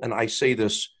people, and I say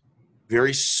this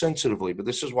very sensitively, but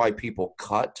this is why people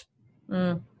cut.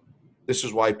 This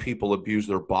is why people abuse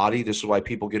their body. This is why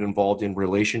people get involved in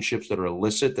relationships that are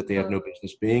illicit, that they have no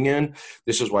business being in.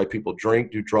 This is why people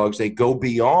drink, do drugs. They go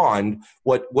beyond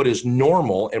what is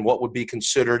normal and what would be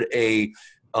considered a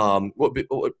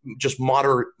just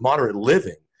moderate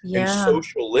living and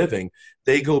social living.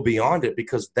 They go beyond it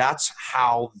because that's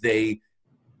how they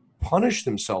punish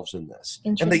themselves in this.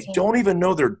 And they don't even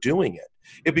know they're doing it.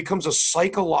 It becomes a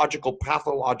psychological,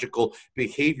 pathological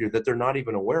behavior that they're not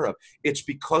even aware of. It's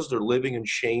because they're living in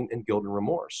shame and guilt and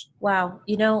remorse. Wow.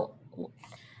 You know,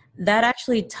 that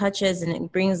actually touches and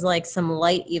it brings like some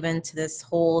light even to this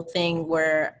whole thing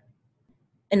where,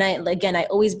 and I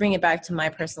always bring it back to my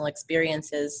personal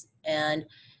experiences, and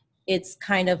it's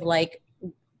kind of like,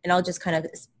 and I'll just kind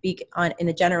of speak on in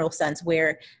a general sense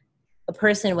where a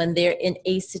person, when they're in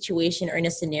a situation or in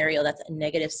a scenario that's a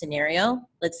negative scenario,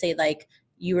 let's say like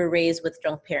you were raised with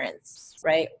drunk parents,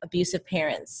 right? Abusive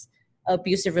parents,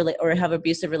 or have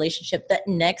abusive relationship, that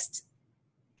next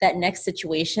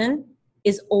situation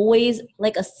is always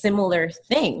like a similar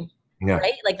thing,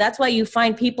 right? Like that's why you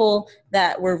find people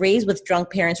that were raised with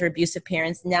drunk parents or abusive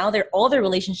parents, now all their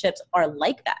relationships are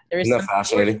like that. There is Isn't that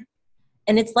fascinating?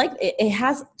 And it's like, it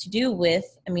has to do with,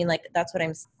 I mean, like, that's what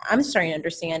I'm starting to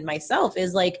understand myself,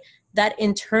 is like that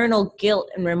internal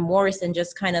guilt and remorse and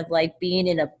just kind of like being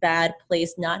in a bad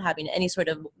place, not having any sort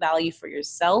of value for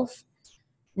yourself,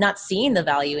 not seeing the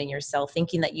value in yourself,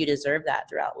 thinking that you deserve that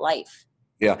throughout life.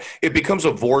 Yeah. It becomes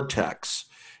a vortex.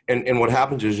 And what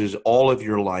happens is all of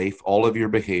your life, all of your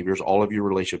behaviors, all of your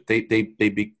relationship,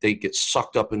 they get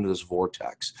sucked up into this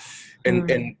vortex.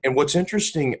 And what's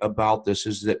interesting about this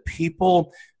is that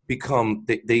people become,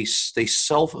 they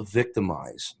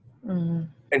self-victimize. And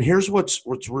here's what's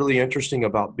really interesting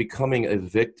about becoming a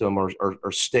victim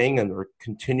or staying in or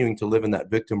continuing to live in that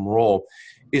victim role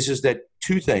is that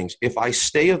two things. If I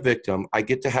stay a victim, I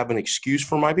get to have an excuse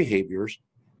for my behaviors,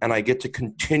 and I get to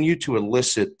continue to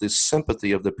elicit the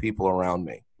sympathy of the people around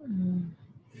me.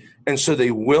 And so they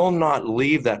will not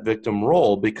leave that victim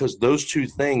role because those two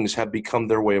things have become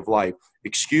their way of life.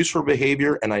 Excuse for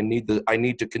behavior, and I need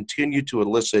to continue to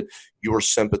elicit your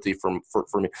sympathy for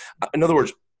me. In other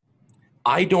words,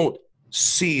 I don't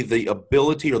see the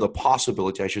ability or the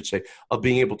possibility, I should say, of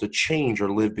being able to change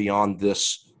or live beyond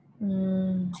this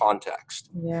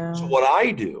context. So what I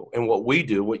do and what we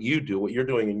do, what you do, what you're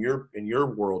doing in your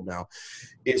world now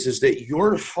is that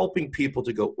you're helping people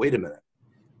to go, wait a minute.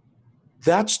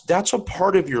 That's a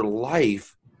part of your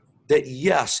life that,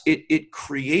 yes, it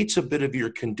creates a bit of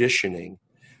your conditioning,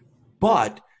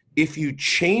 but if you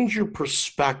change your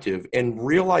perspective and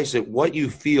realize that what you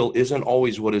feel isn't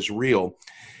always what is real,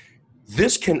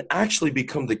 this can actually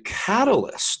become the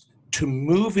catalyst to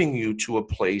moving you to a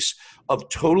place of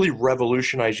totally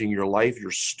revolutionizing your life,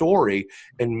 your story,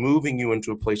 and moving you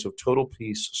into a place of total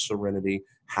peace, serenity,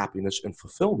 happiness, and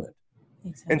fulfillment.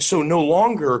 Exactly. And so no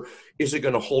longer is it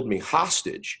going to hold me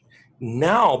hostage.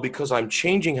 Now, because I'm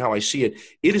changing how I see it,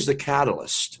 it is the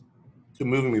catalyst to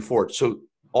moving me forward. So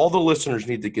all the listeners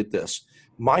need to get this.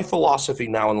 My philosophy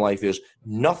now in life is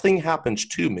nothing happens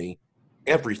to me,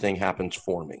 everything happens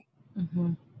for me.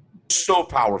 So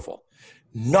powerful.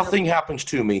 Nothing happens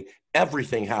to me,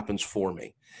 everything happens for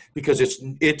me, because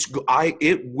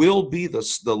it will be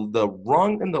the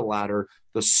rung in the ladder,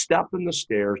 the step in the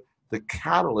stairs, the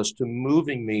catalyst to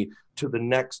moving me to the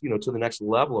next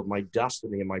level of my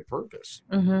destiny and my purpose.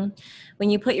 When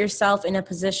you put yourself in a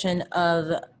position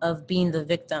of being the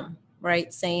victim,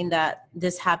 right? Saying that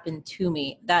this happened to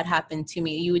me, that happened to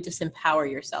me, you would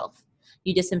disempower yourself.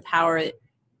 You disempower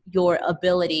your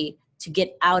ability to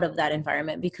get out of that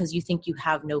environment because you think you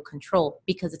have no control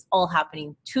because it's all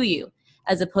happening to you,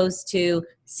 as opposed to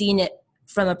seeing it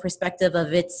from a perspective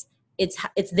of it's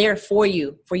there for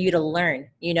you to learn,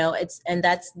 and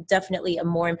that's definitely a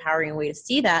more empowering way to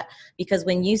see that, because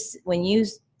when you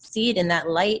see it in that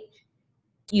light,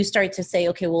 you start to say,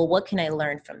 okay, well, what can I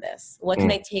learn from this? What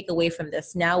can I take away from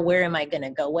this? Now, where am I going to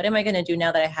go? What am I going to do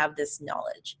now that I have this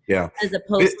knowledge? Yeah. As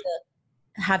opposed to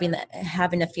having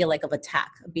to feel like of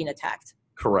being attacked.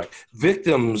 Correct.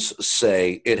 Victims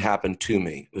say it happened to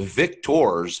me.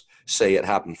 Victors say it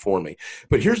happened for me.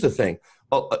 But here's the thing.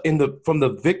 From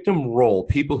the victim role,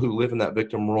 people who live in that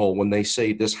victim role, when they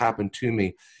say this happened to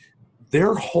me,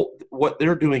 what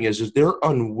they're doing is they're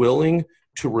unwilling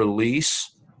to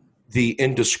release the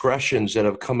indiscretions that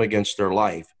have come against their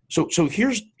life. So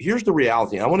here's the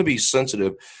reality. I want to be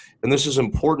sensitive, and this is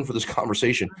important for this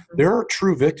conversation. There are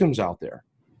true victims out there.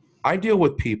 I deal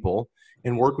with people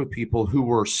and work with people who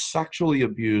were sexually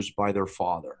abused by their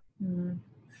father. Mm.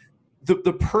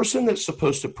 The person that's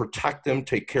supposed to protect them,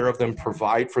 take care of them,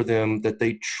 provide for them, that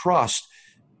they trust,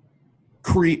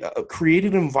 create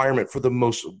an environment for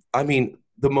the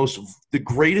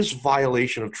greatest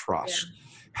violation of trust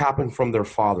happened from their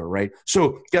father, right?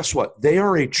 So guess what? They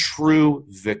are a true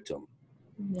victim.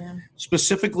 Yeah.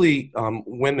 Specifically,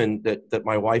 women that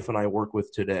my wife and I work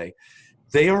with today,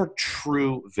 they are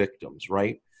true victims,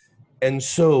 right? And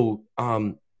so,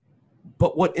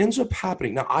 but what ends up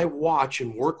happening, now I watch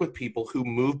and work with people who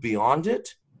move beyond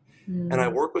it, and I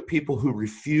work with people who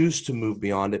refuse to move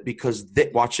beyond it because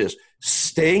watch this,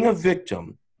 staying a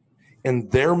victim in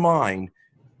their mind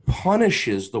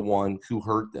punishes the one who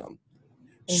hurt them.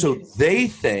 So they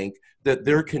think that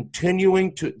they're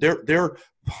continuing to, they're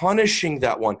punishing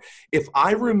that one. If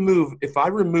I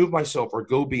remove myself or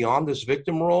go beyond this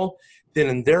victim role, then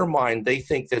in their mind, they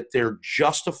think that they're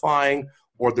justifying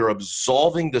or they're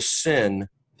absolving the sin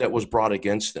that was brought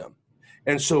against them.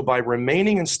 And so by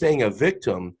remaining and staying a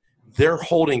victim, they're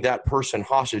holding that person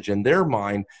hostage in their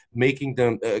mind, making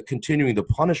them continuing the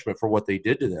punishment for what they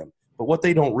did to them. But what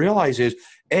they don't realize is,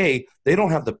 A, they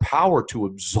don't have the power to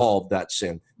absolve that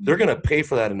sin. They're going to pay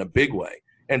for that in a big way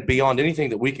and beyond anything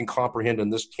that we can comprehend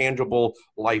in this tangible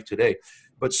life today.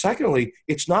 But secondly,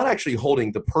 it's not actually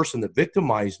holding the person that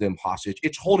victimized them hostage.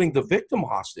 It's holding the victim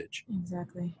hostage.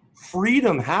 Exactly.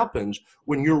 Freedom happens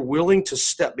when you're willing to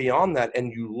step beyond that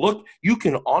and you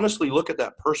can honestly look at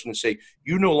that person and say,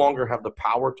 you no longer have the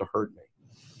power to hurt me.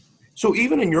 So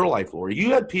even in your life, Lori,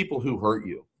 you had people who hurt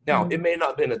you. Now, it may not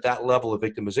have been at that level of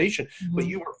victimization, but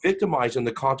you were victimized in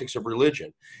the context of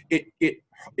religion.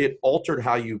 It altered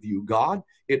how you view God.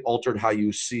 It altered how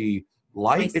you see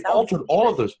life. It altered all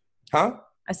of those. Huh?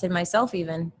 I said myself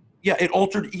even. Yeah, it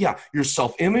altered, your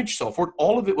self-image, self-worth,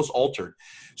 all of it was altered.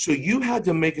 So you had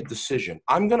to make a decision.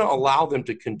 I'm going to allow them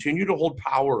to continue to hold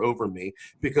power over me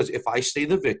because if I stay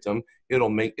the victim,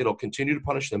 it'll continue to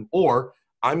punish them, or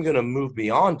I'm going to move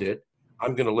beyond it.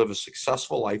 I'm going to live a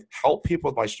successful life, help people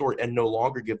with my story, and no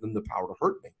longer give them the power to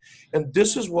hurt me. And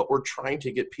this is what we're trying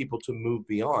to get people to move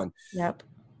beyond. Yep.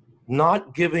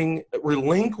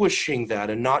 Relinquishing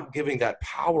that and not giving that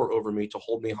power over me to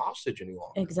hold me hostage any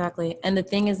longer. Exactly. And the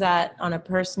thing is that on a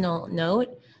personal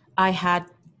note, I had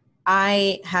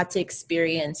to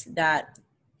experience that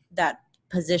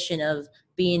position of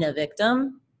being a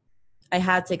victim. I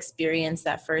had to experience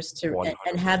that first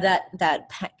and have that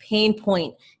pain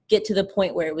point get to the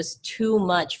point where it was too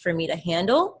much for me to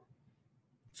handle,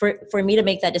 for me to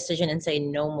make that decision and say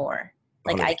no more.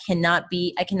 Like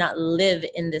 100%. I cannot live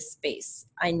in this space.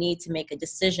 I need to make a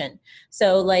decision.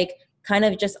 So like kind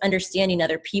of just understanding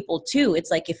other people too. It's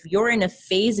like if you're in a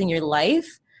phase in your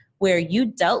life where you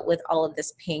dealt with all of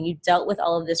this pain, you dealt with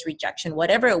all of this rejection,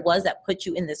 whatever it was that put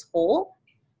you in this hole,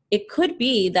 it could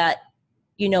be that,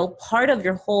 part of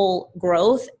your whole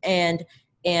growth and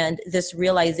this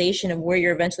realization of where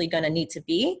you're eventually going to need to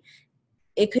be,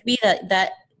 it could be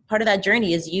that part of that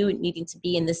journey is you needing to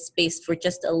be in this space for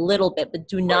just a little bit, but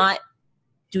do not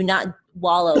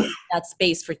wallow in that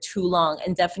space for too long,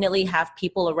 and definitely have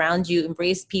people around you,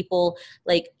 embrace people,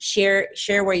 like share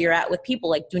where you're at with people,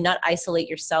 like do not isolate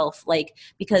yourself. Like,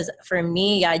 because for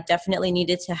me, I definitely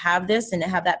needed to have this and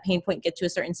have that pain point get to a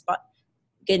certain spot,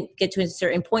 get to a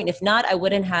certain point. If not, I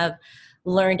wouldn't have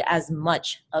learned as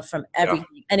much from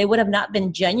everything, and it would have not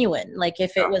been genuine. Like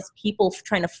if it was people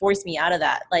trying to force me out of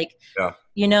that, like,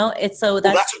 it's so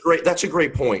that's a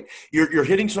great point. You're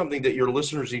hitting something that your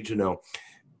listeners need to know,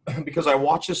 because I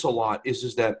watch this a lot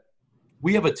is that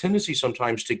we have a tendency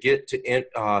sometimes to get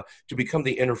to become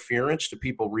the interference to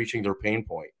people reaching their pain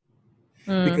point,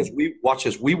 because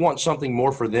we want something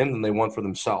more for them than they want for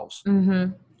themselves.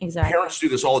 Mm-hmm. Exactly. Parents do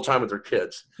this all the time with their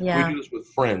kids. Yeah. We do this with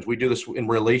friends. We do this in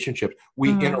relationships.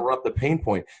 We interrupt the pain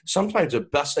point. Sometimes the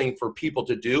best thing for people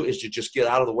to do is to just get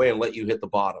out of the way and let you hit the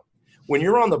bottom. When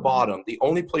you're on the bottom, the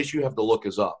only place you have to look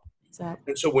is up. Exactly.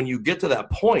 And so when you get to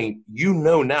that point,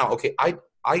 now, okay,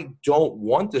 I don't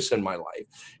want this in my life.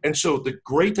 And so the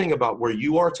great thing about where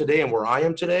you are today and where I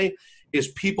am today is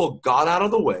people got out of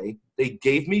the way. They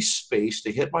gave me space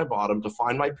to hit my bottom, to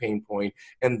find my pain point.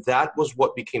 And that was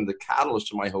what became the catalyst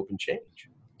to my hope and change.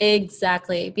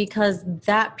 Exactly. Because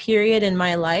that period in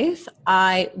my life,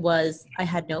 I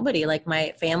had nobody. Like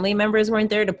my family members weren't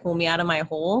there to pull me out of my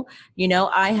hole.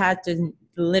 I had to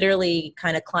literally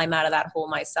kind of climb out of that hole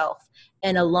myself.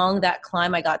 And along that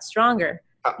climb, I got stronger.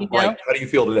 you Right. know? How do you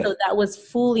feel today? So that was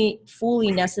fully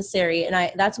necessary.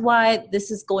 And that's why this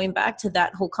is going back to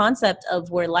that whole concept of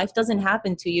where life doesn't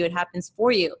happen to you, it happens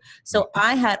for you. So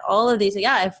I had all of these.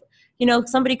 Yeah. If,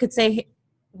 somebody could say, hey,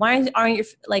 why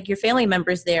aren't your family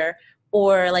members there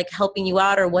or like helping you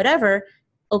out or whatever?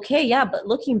 Okay. Yeah. But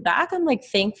looking back, I'm like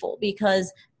thankful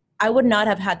because I would not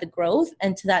have had the growth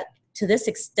and to this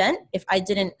extent if I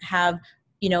didn't have,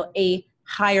 a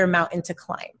higher mountain to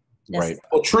climb. Right.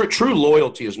 Well, true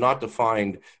loyalty is not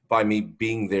defined by me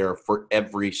being there for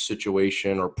every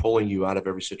situation or pulling you out of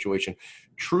every situation.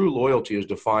 True loyalty is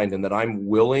defined in that I'm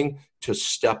willing to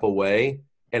step away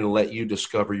and let you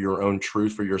discover your own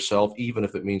truth for yourself, even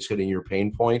if it means hitting your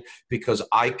pain point, because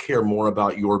I care more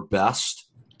about your best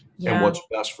and what's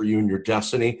best for you and your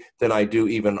destiny than I do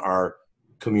even our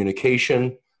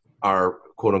communication, our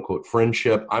quote unquote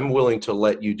friendship. I'm willing to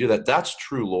let you do that. That's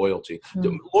true loyalty.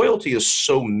 Loyalty is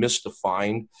so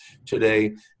misdefined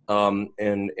today. And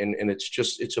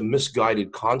it's a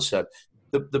misguided concept.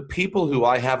 The people who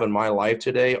I have in my life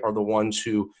today are the ones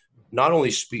who not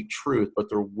only speak truth, but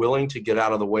they're willing to get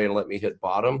out of the way and let me hit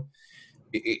bottom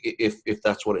if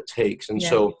that's what it takes. And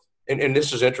so, and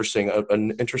this is interesting,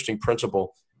 an interesting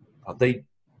principle.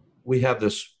 We have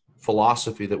this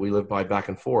philosophy that we live by back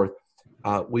and forth.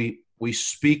 We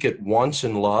speak it once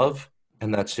in love,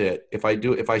 and that's it. If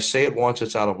I say it once,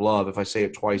 it's out of love. If I say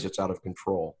it twice, it's out of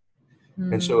control.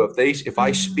 And so if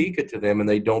I speak it to them and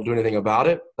they don't do anything about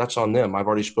it, that's on them. I've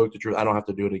already spoke the truth. I don't have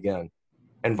to do it again,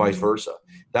 and vice versa.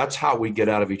 That's how we get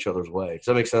out of each other's way. Does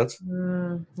that make sense?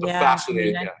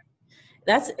 Fascinating.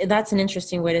 That's an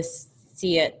interesting way to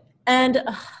see it. And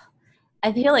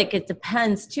I feel like it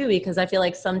depends too, because I feel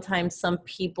like sometimes some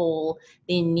people,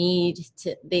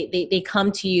 they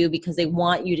come to you because they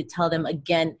want you to tell them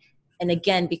again and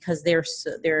again, because they're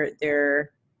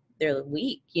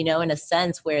weak, in a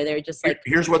sense where they're just like.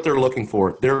 Here's what they're looking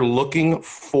for. They're looking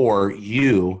for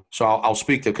you. So I'll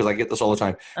speak to, because I get this all the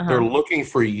time. They're looking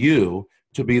for you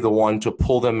to be the one to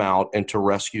pull them out and to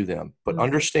rescue them. But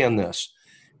understand this.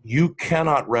 You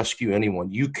cannot rescue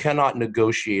anyone. You cannot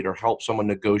negotiate or help someone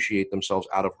negotiate themselves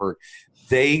out of hurt.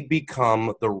 They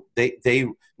become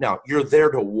now you're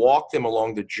there to walk them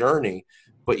along the journey,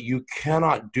 but you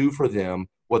cannot do for them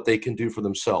what they can do for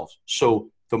themselves.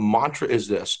 So the mantra is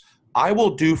this: I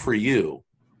will do for you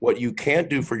what you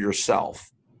can't do for yourself,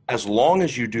 as long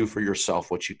as you do for yourself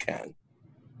what you can.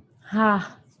 I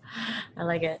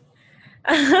like it.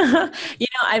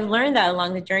 I've learned that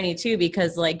along the journey too,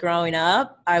 because like growing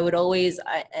up, I was always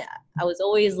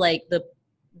like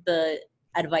the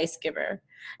advice giver.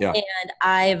 Yeah. And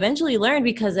I eventually learned,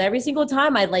 because every single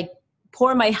time I'd like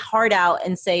pour my heart out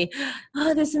and say,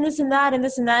 oh, this and this and that and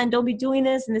this and that, and don't be doing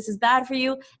this, and this is bad for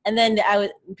you. And then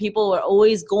people were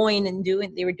always going and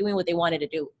they were doing what they wanted to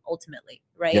do ultimately.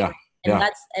 Right. Yeah.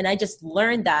 And I just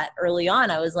learned that early on.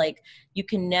 I was like, you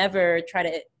can never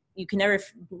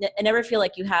never feel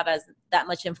like you have that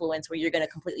much influence where you're going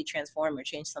to completely transform or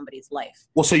change somebody's life.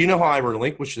 Well, so how I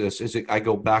relinquish this is I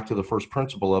go back to the first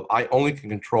principle of I only can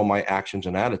control my actions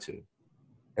and attitude.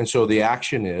 And so the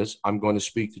action is I'm going to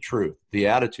speak the truth. The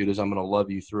attitude is I'm going to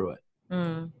love you through it.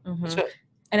 That's it.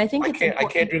 And I think I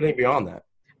can't do anything beyond that.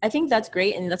 I think that's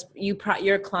great. And that's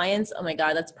your clients. Oh my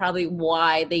God, that's probably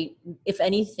why if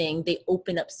anything, they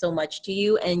open up so much to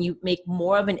you, and you make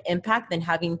more of an impact than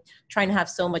trying to have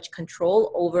so much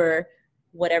control over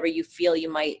whatever you feel you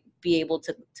might be able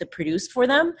to produce for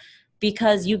them,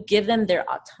 because you give them their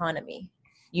autonomy.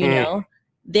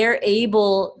 They're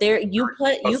able, you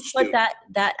put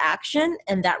that action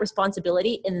and that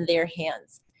responsibility in their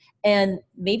hands. And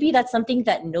maybe that's something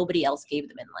that nobody else gave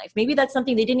them in life. Maybe that's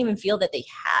something they didn't even feel that they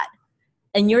had.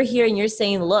 And you're here and you're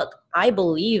saying, look, I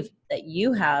believe that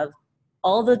you have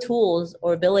all the tools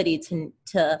or ability to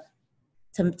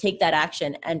take that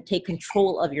action and take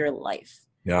control of your life.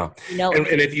 Yeah. And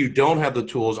if you don't have the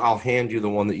tools, I'll hand you the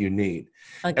one that you need.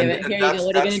 Okay, here you go.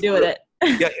 What are you going to do with it?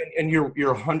 Yeah, and you're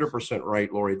 100%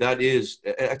 right, Lori.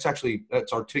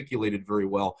 That's articulated very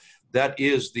well. That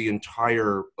is the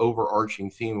entire overarching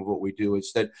theme of what we do.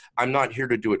 It's that I'm not here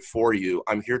to do it for you.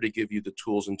 I'm here to give you the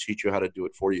tools and teach you how to do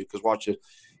it for you. Because watch it.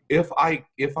 If I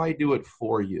do it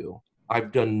for you,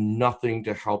 I've done nothing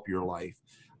to help your life.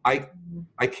 I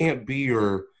can't be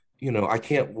your, I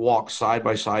can't walk side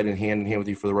by side and hand in hand with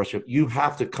you for the rest of it. You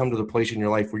have to come to the place in your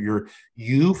life where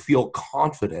you feel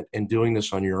confident in doing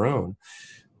this on your own.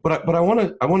 But I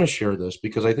want to share this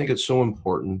because I think it's so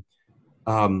important.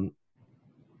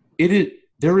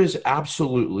 There is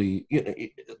absolutely,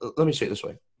 let me say it this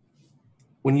way.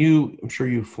 I'm sure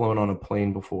you've flown on a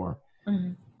plane before.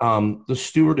 Mm-hmm. The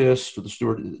stewardess or the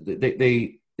steward,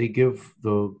 they give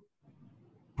the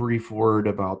brief word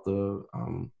about the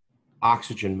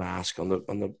oxygen mask on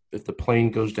the if the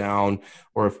plane goes down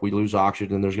or if we lose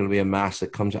oxygen, there's going to be a mask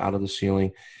that comes out of the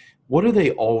ceiling. What do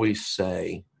they always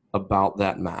say about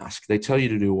that mask? They tell you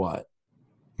to do what?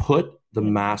 Put the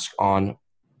mask on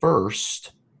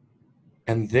first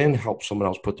and then help someone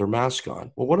else put their mask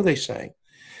on. Well, what are they saying?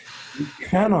 You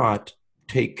cannot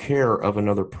take care of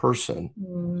another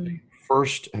person.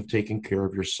 First have taken care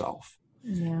of yourself.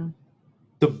 Yeah.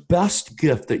 The best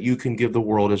gift that you can give the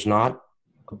world is not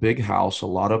a big house, a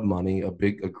lot of money,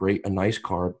 a nice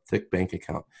car, thick bank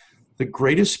account. The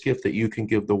greatest gift that you can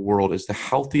give the world is the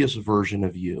healthiest version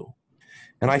of you.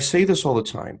 And I say this all the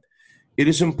time. It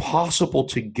is impossible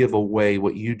to give away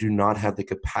what you do not have the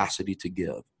capacity to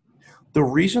give. The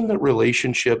reason that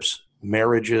relationships,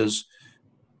 marriages,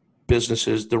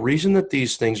 businesses, the reason that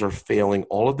these things are failing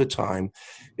all of the time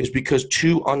is because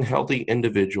two unhealthy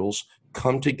individuals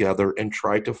come together and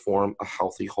try to form a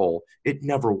healthy whole. It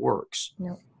never works.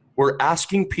 No. We're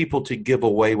asking people to give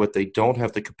away what they don't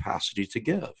have the capacity to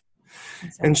give.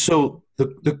 Exactly. And so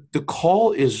the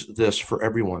call is this for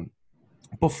everyone.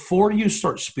 Before you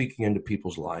start speaking into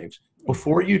people's lives,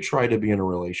 before you try to be in a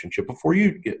relationship, before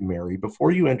you get married,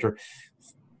 before you enter,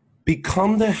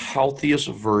 become the healthiest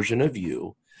version of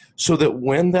you so that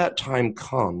when that time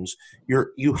comes,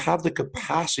 you have the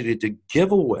capacity to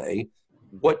give away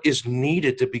what is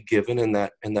needed to be given in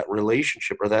that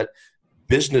relationship or that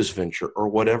business venture or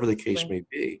whatever the case may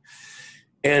be.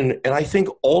 And I think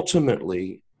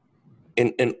ultimately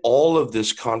in all of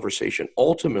this conversation,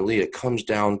 ultimately it comes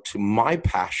down to my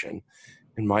passion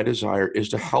and my desire is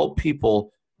to help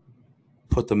people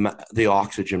put the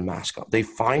oxygen mask on. They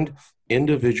find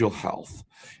individual health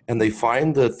and they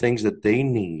find the things that they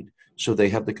need so they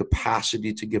have the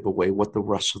capacity to give away what the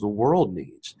rest of the world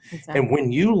needs. Exactly. And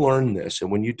when you learn this and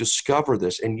when you discover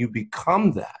this and you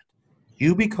become that,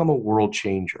 you become a world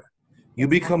changer. You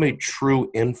become a true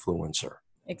influencer.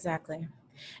 Exactly.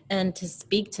 And to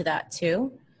speak to that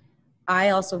too, I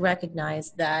also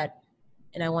recognize that,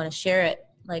 and I want to share it,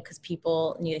 like, because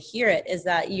people need to hear it, is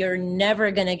that you're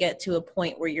never going to get to a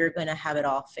point where you're going to have it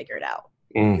all figured out.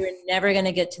 You're never going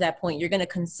to get to that point. You're going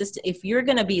to if you're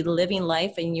going to be living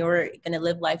life and you're going to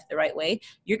live life the right way,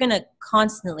 you're going to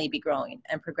constantly be growing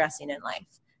and progressing in life.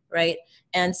 Right.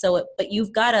 And so, but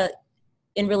you've got to,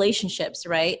 in relationships,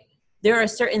 right, there are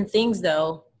certain things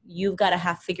though, you've got to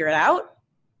have figured out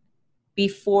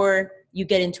before you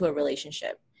get into a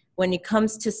relationship. When it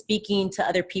comes to speaking to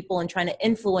other people and trying to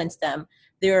influence them,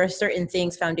 there are certain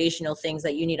things, foundational things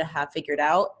that you need to have figured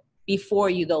out before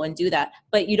you go and do that.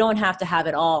 But you don't have to have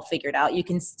it all figured out. You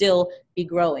can still be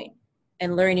growing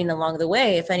and learning along the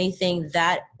way. If anything,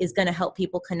 that is going to help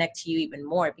people connect to you even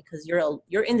more because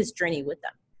you're in this journey with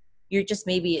them. You're just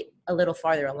maybe a little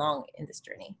farther along in this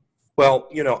journey. Well,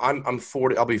 you know, I'm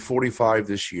 40. I'll be 45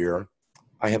 this year.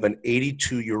 I have an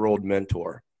 82-year-old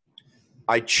mentor.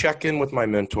 I check in with my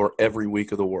mentor every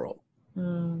week of the world.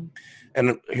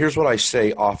 And here's what I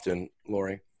say often,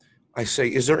 Lori. I say,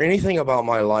 is there anything about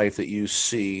my life that you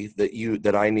see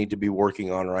that I need to be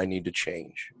working on or I need to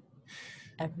change?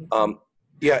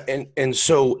 Yeah. And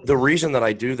so the reason that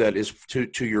I do that is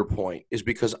to your point is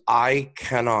because I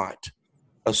cannot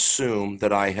assume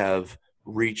that I have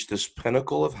reached this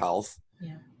pinnacle of health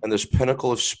and this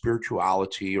pinnacle of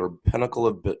spirituality or pinnacle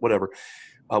of whatever,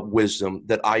 wisdom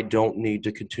that I don't need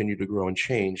to continue to grow and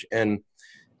change.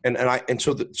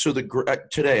 So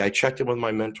today I checked in with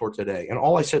my mentor today, and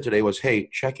all I said today was, "Hey,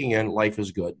 checking in. Life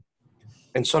is good."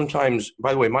 And sometimes,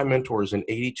 by the way, my mentor is an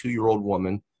 82-year-old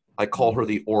woman. I call her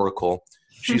the Oracle.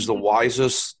 She's the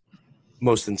wisest,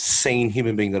 most insane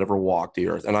human being that ever walked the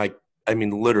earth, and I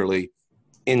mean literally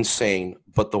insane,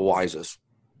 but the wisest.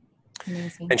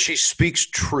 Amazing. And she speaks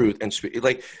truth and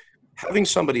like having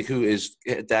somebody who is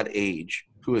at that age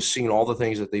who has seen all the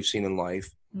things that they've seen in life.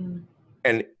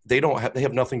 And they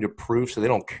have nothing to prove, so they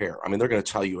don't care. I mean, they're going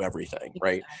to tell you everything,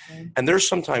 right? Exactly. And there's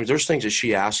things that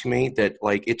she asked me that,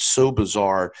 like, it's so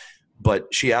bizarre, but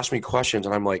she asked me questions,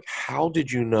 and I'm like, how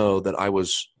did you know that I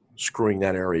was screwing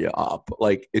that area up?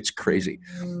 Like, it's crazy.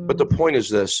 But the point is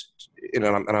this, and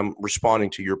I'm responding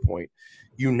to your point.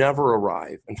 You never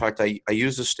arrive. In fact, I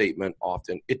use this statement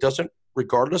often. It doesn't,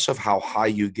 regardless of how high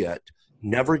you get,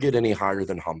 never get any higher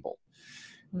than humble.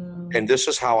 And this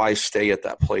is how I stay at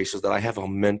that place, is that I have a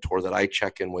mentor that I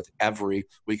check in with every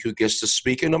week who gets to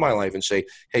speak into my life and say,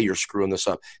 hey, you're screwing this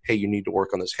up. Hey, you need to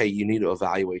work on this. Hey, you need to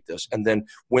evaluate this. And then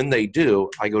when they do,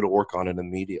 I go to work on it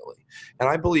immediately. And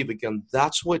I believe, again,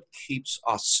 that's what keeps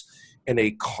us in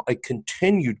a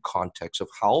continued context of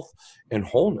health and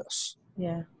wholeness.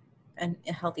 Yeah. And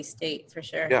a healthy state for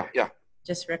sure. Yeah.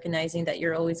 just recognizing that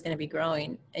you're always going to be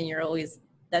growing, and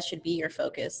that should be your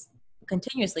focus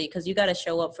continuously, because you got to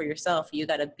show up for yourself. You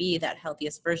got to be that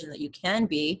healthiest version that you can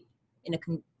be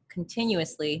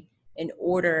continuously, in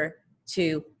order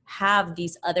to have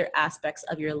these other aspects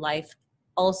of your life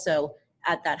also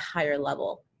at that higher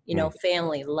level,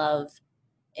 family, love,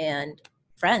 and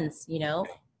friends,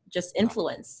 just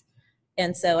influence.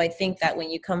 And so I think that when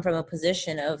you come from a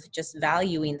position of just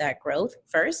valuing that growth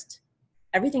first,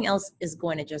 everything else is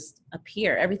going to just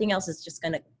appear. Everything else is just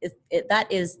going to,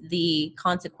 that is the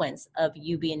consequence of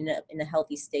you being in a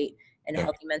healthy state and a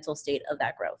healthy mental state of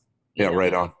that growth. Yeah,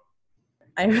 right on.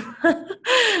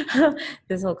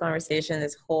 This whole conversation,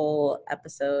 this whole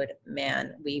episode,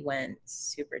 man, we went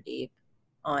super deep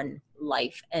on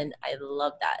life, and I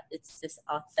love that. It's this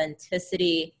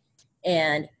authenticity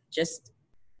and just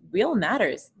real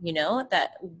matters,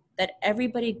 that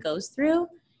everybody goes through.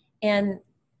 And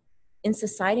in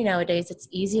society nowadays, it's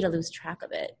easy to lose track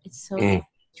of it. It's so easy to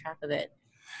lose track of it.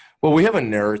 Well, we have a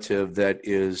narrative that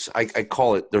is, I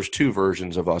call it, there's two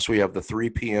versions of us. We have the 3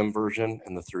 p.m. version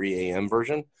and the 3 a.m.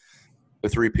 version. The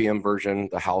 3 p.m. version,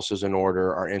 the house is in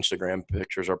order, our Instagram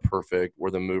pictures are perfect, we're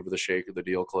the mover, the shaker, the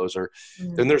deal closer.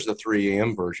 Then there's the 3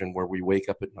 a.m. version where we wake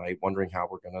up at night wondering how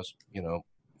we're going to,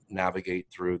 navigate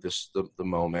through the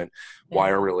moment, why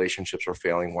our relationships are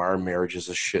failing, why our marriage is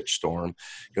a shitstorm.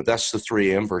 That's the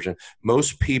 3 a.m. version.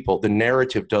 Most people, the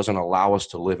narrative doesn't allow us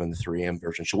to live in the 3 a.m.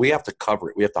 version. So we have to cover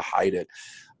it. We have to hide it.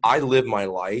 I live my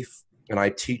life, and I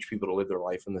teach people to live their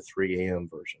life in the 3 a.m.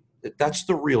 version. That's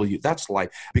the real you. That's life,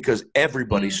 because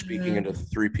everybody's speaking into the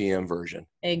 3 p.m. version.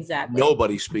 Exactly.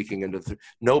 Nobody is speaking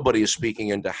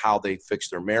into how they fix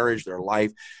their marriage, their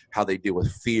life, how they deal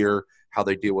with fear, how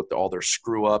they deal with all their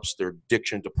screw ups, their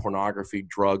addiction to pornography,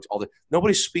 drugs,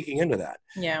 nobody's speaking into that.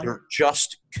 Yeah. They're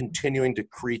just continuing to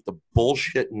create the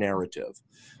bullshit narrative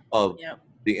of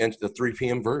the 3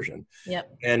 p.m. version.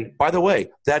 Yep. And by the way,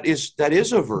 that is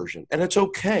a version, and it's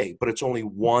okay, but it's only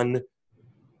one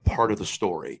part of the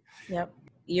story. Yep.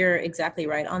 You're exactly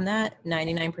right on that.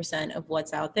 99% of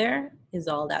what's out there is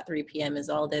all that 3 p.m. is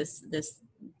all this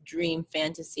dream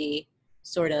fantasy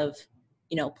sort of,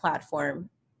 platform.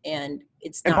 And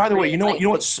it's not. And by the way, you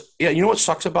know what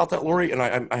sucks about that, Lori? And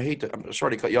I hate to, I'm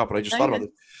sorry to cut you off, but I just thought about it.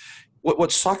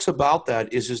 What sucks about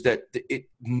that is that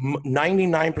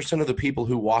 99% of the people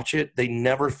who watch it, they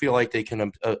never feel like they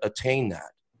can attain that.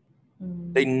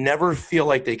 They never feel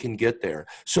like they can get there.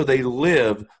 So they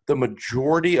live the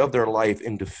majority of their life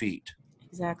in defeat.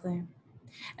 Exactly.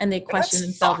 And they question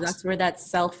themselves. That's where that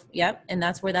and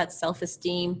that's where that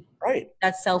self-esteem, right,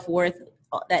 that self-worth,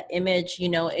 that image,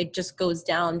 it just goes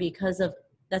down, because of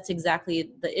that's exactly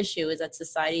the issue, is that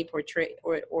society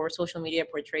or social media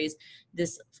portrays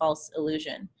this false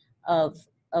illusion of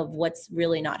what's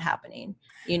really not happening.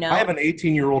 I have an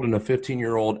 18-year-old and a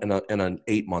 15-year-old and an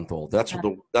 8-month-old.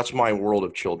 That's my world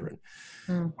of children.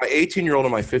 My 18-year-old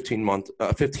and my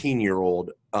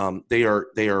 15-year-old, they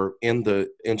are in the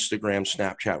Instagram,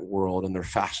 Snapchat world, and they're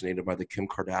fascinated by the Kim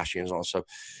Kardashians and all that stuff.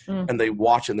 And they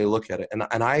watch it and they look at it.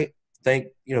 And I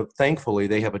thankfully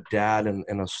they have a dad and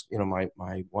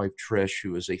my wife Trish,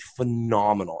 who is a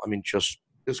phenomenal. I mean, just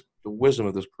the wisdom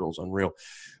of this girl is unreal.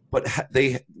 But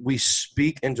we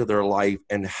speak into their life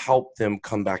and help them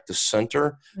come back to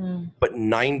center. But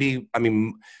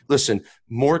listen,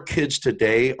 more kids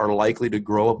today are likely to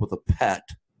grow up with a pet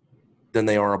than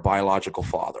they are a biological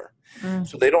father.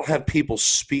 So they don't have people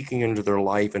speaking into their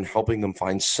life and helping them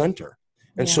find center.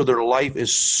 And so their life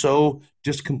is so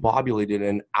discombobulated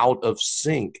and out of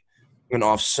sync and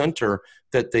off center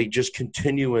that they just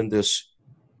continue in this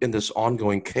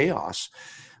ongoing chaos.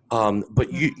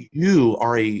 But you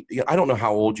are I don't know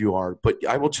how old you are, but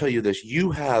I will tell you this,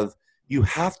 you have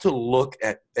to look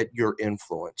at your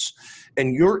influence,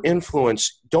 and your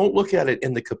influence, don't look at it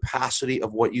in the capacity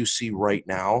of what you see right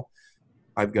now.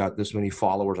 I've got this many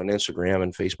followers on Instagram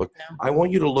and Facebook. No. I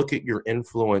want you to look at your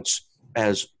influence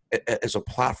as a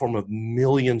platform of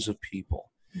millions of people.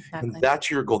 Exactly. And that's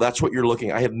your goal. That's what you're looking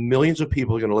at. I have millions of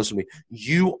people who are going to listen to me.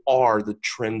 You are the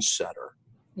trendsetter.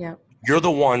 Yeah. You're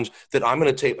the ones that I'm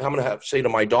going to have say to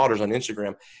my daughters on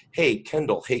Instagram, hey,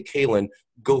 Kendall, hey, Kaylin,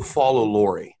 go follow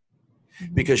Lori.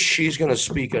 Because she's going to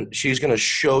speak and she's going to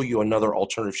show you another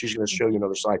alternative. She's going to show you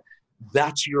another side.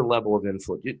 That's your level of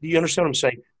influence. Do you understand what I'm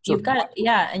saying? So you've got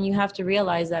and you have to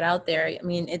realize that out there. I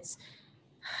mean, it's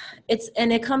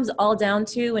and it comes all down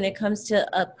to, when it comes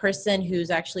to a person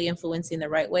who's actually influencing the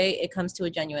right way, it comes to a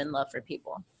genuine love for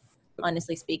people.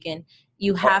 Honestly speaking,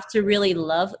 you have to really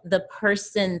love the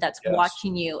person that's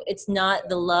watching you. It's not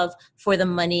the love for the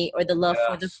money or the love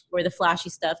for the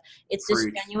flashy stuff. It's just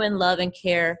genuine love and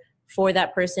care for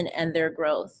that person and their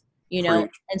growth, you know?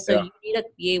 And so you need to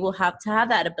be able to have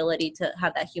that ability to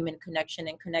have that human connection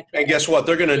and connect with And guess what?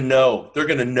 They're going to know. They're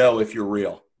going to know if you're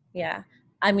real. Yeah.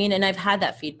 I mean, and I've had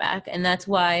that feedback, and that's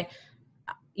why,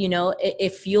 you know,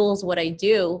 it fuels what I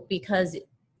do, because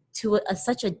to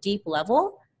such a deep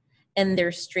level, and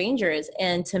they're strangers.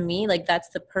 And to me, like, that's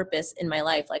the purpose in my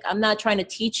life. Like, I'm not trying to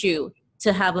teach you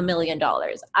to have $1 million.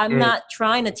 I'm not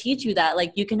trying to teach you that.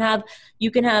 Like, you can make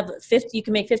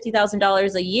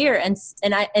 $50,000 a year. And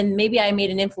maybe I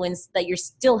made an influence that you're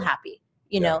still happy,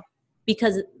 you know,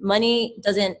 because money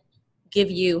doesn't give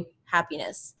you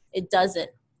happiness. It doesn't,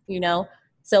 you know?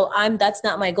 So that's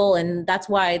not my goal. And that's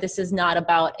why this is not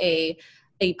about a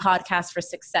podcast for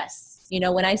success. You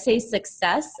know, when I say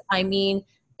success, I mean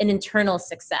an internal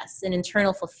success, an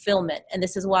internal fulfillment. And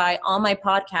this is why on my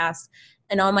podcast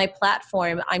and on my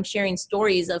platform, I'm sharing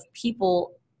stories of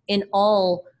people in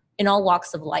all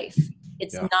walks of life.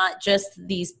 It's not just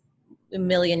these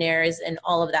millionaires and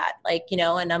all of that, like, you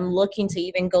know, and I'm looking to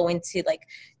even go into like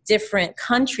different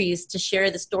countries to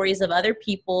share the stories of other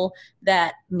people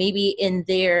that maybe in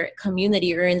their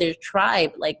community or in their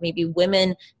tribe, like maybe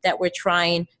women that were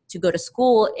trying to go to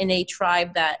school in a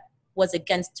tribe that was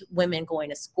against women going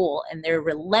to school, and they're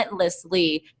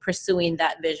relentlessly pursuing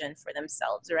that vision for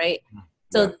themselves, right?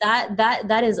 So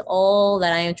that is all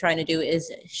that I am trying to do, is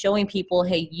showing people,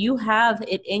 hey, you have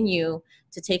it in you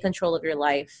to take control of your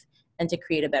life and to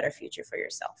create a better future for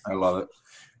yourself. I love it.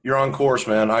 You're on course,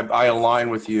 man. I align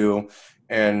with you,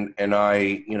 and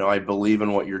I believe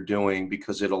in what you're doing,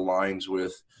 because it aligns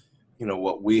with, you know,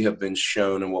 what we have been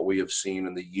shown and what we have seen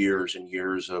in the years and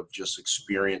years of just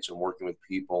experience and working with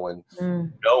people, and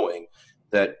knowing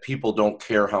that people don't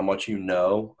care how much you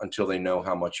know until they know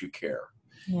how much you care.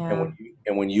 Yeah.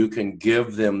 And when you can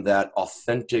give them that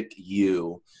authentic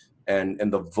you and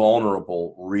the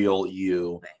vulnerable, real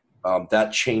you,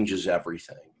 that changes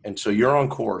everything. And so you're on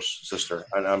course, sister,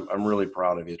 and I'm really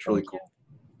proud of you. It's really cool.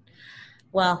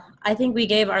 Well, I think we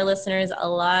gave our listeners a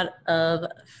lot of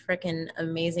freaking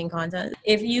amazing content.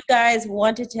 If you guys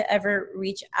wanted to ever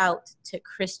reach out to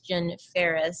Christian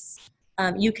Farris,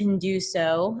 you can do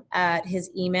so at his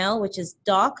email, which is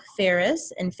Doc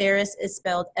Farris, and Farris is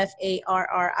spelled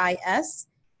Farris,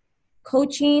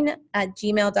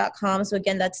 coaching@gmail.com. So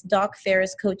again, that's Doc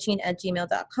Farris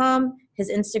coaching@gmail.com. His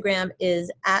Instagram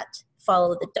is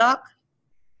 @followthedoc.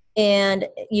 And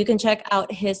you can check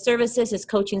out his services, his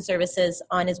coaching services,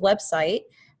 on his website,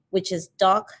 which is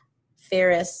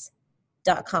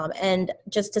docfarris.com. And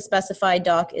just to specify,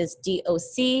 Doc is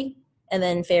DOC, and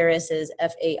then Farris is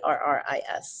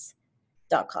FARRIS.com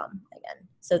again.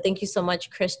 So thank you so much,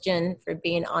 Christian, for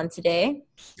being on today.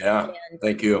 Yeah,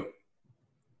 thank you.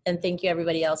 And thank you,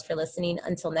 everybody else, for listening.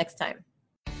 Until next time.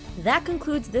 That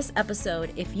concludes this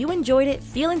episode. If you enjoyed it,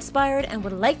 feel inspired, and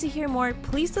would like to hear more,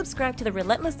 please subscribe to the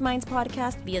Relentless Minds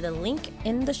podcast via the link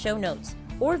in the show notes,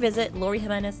 or visit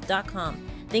LoriJimenez.com.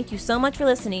 Thank you so much for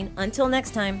listening. Until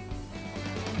next time.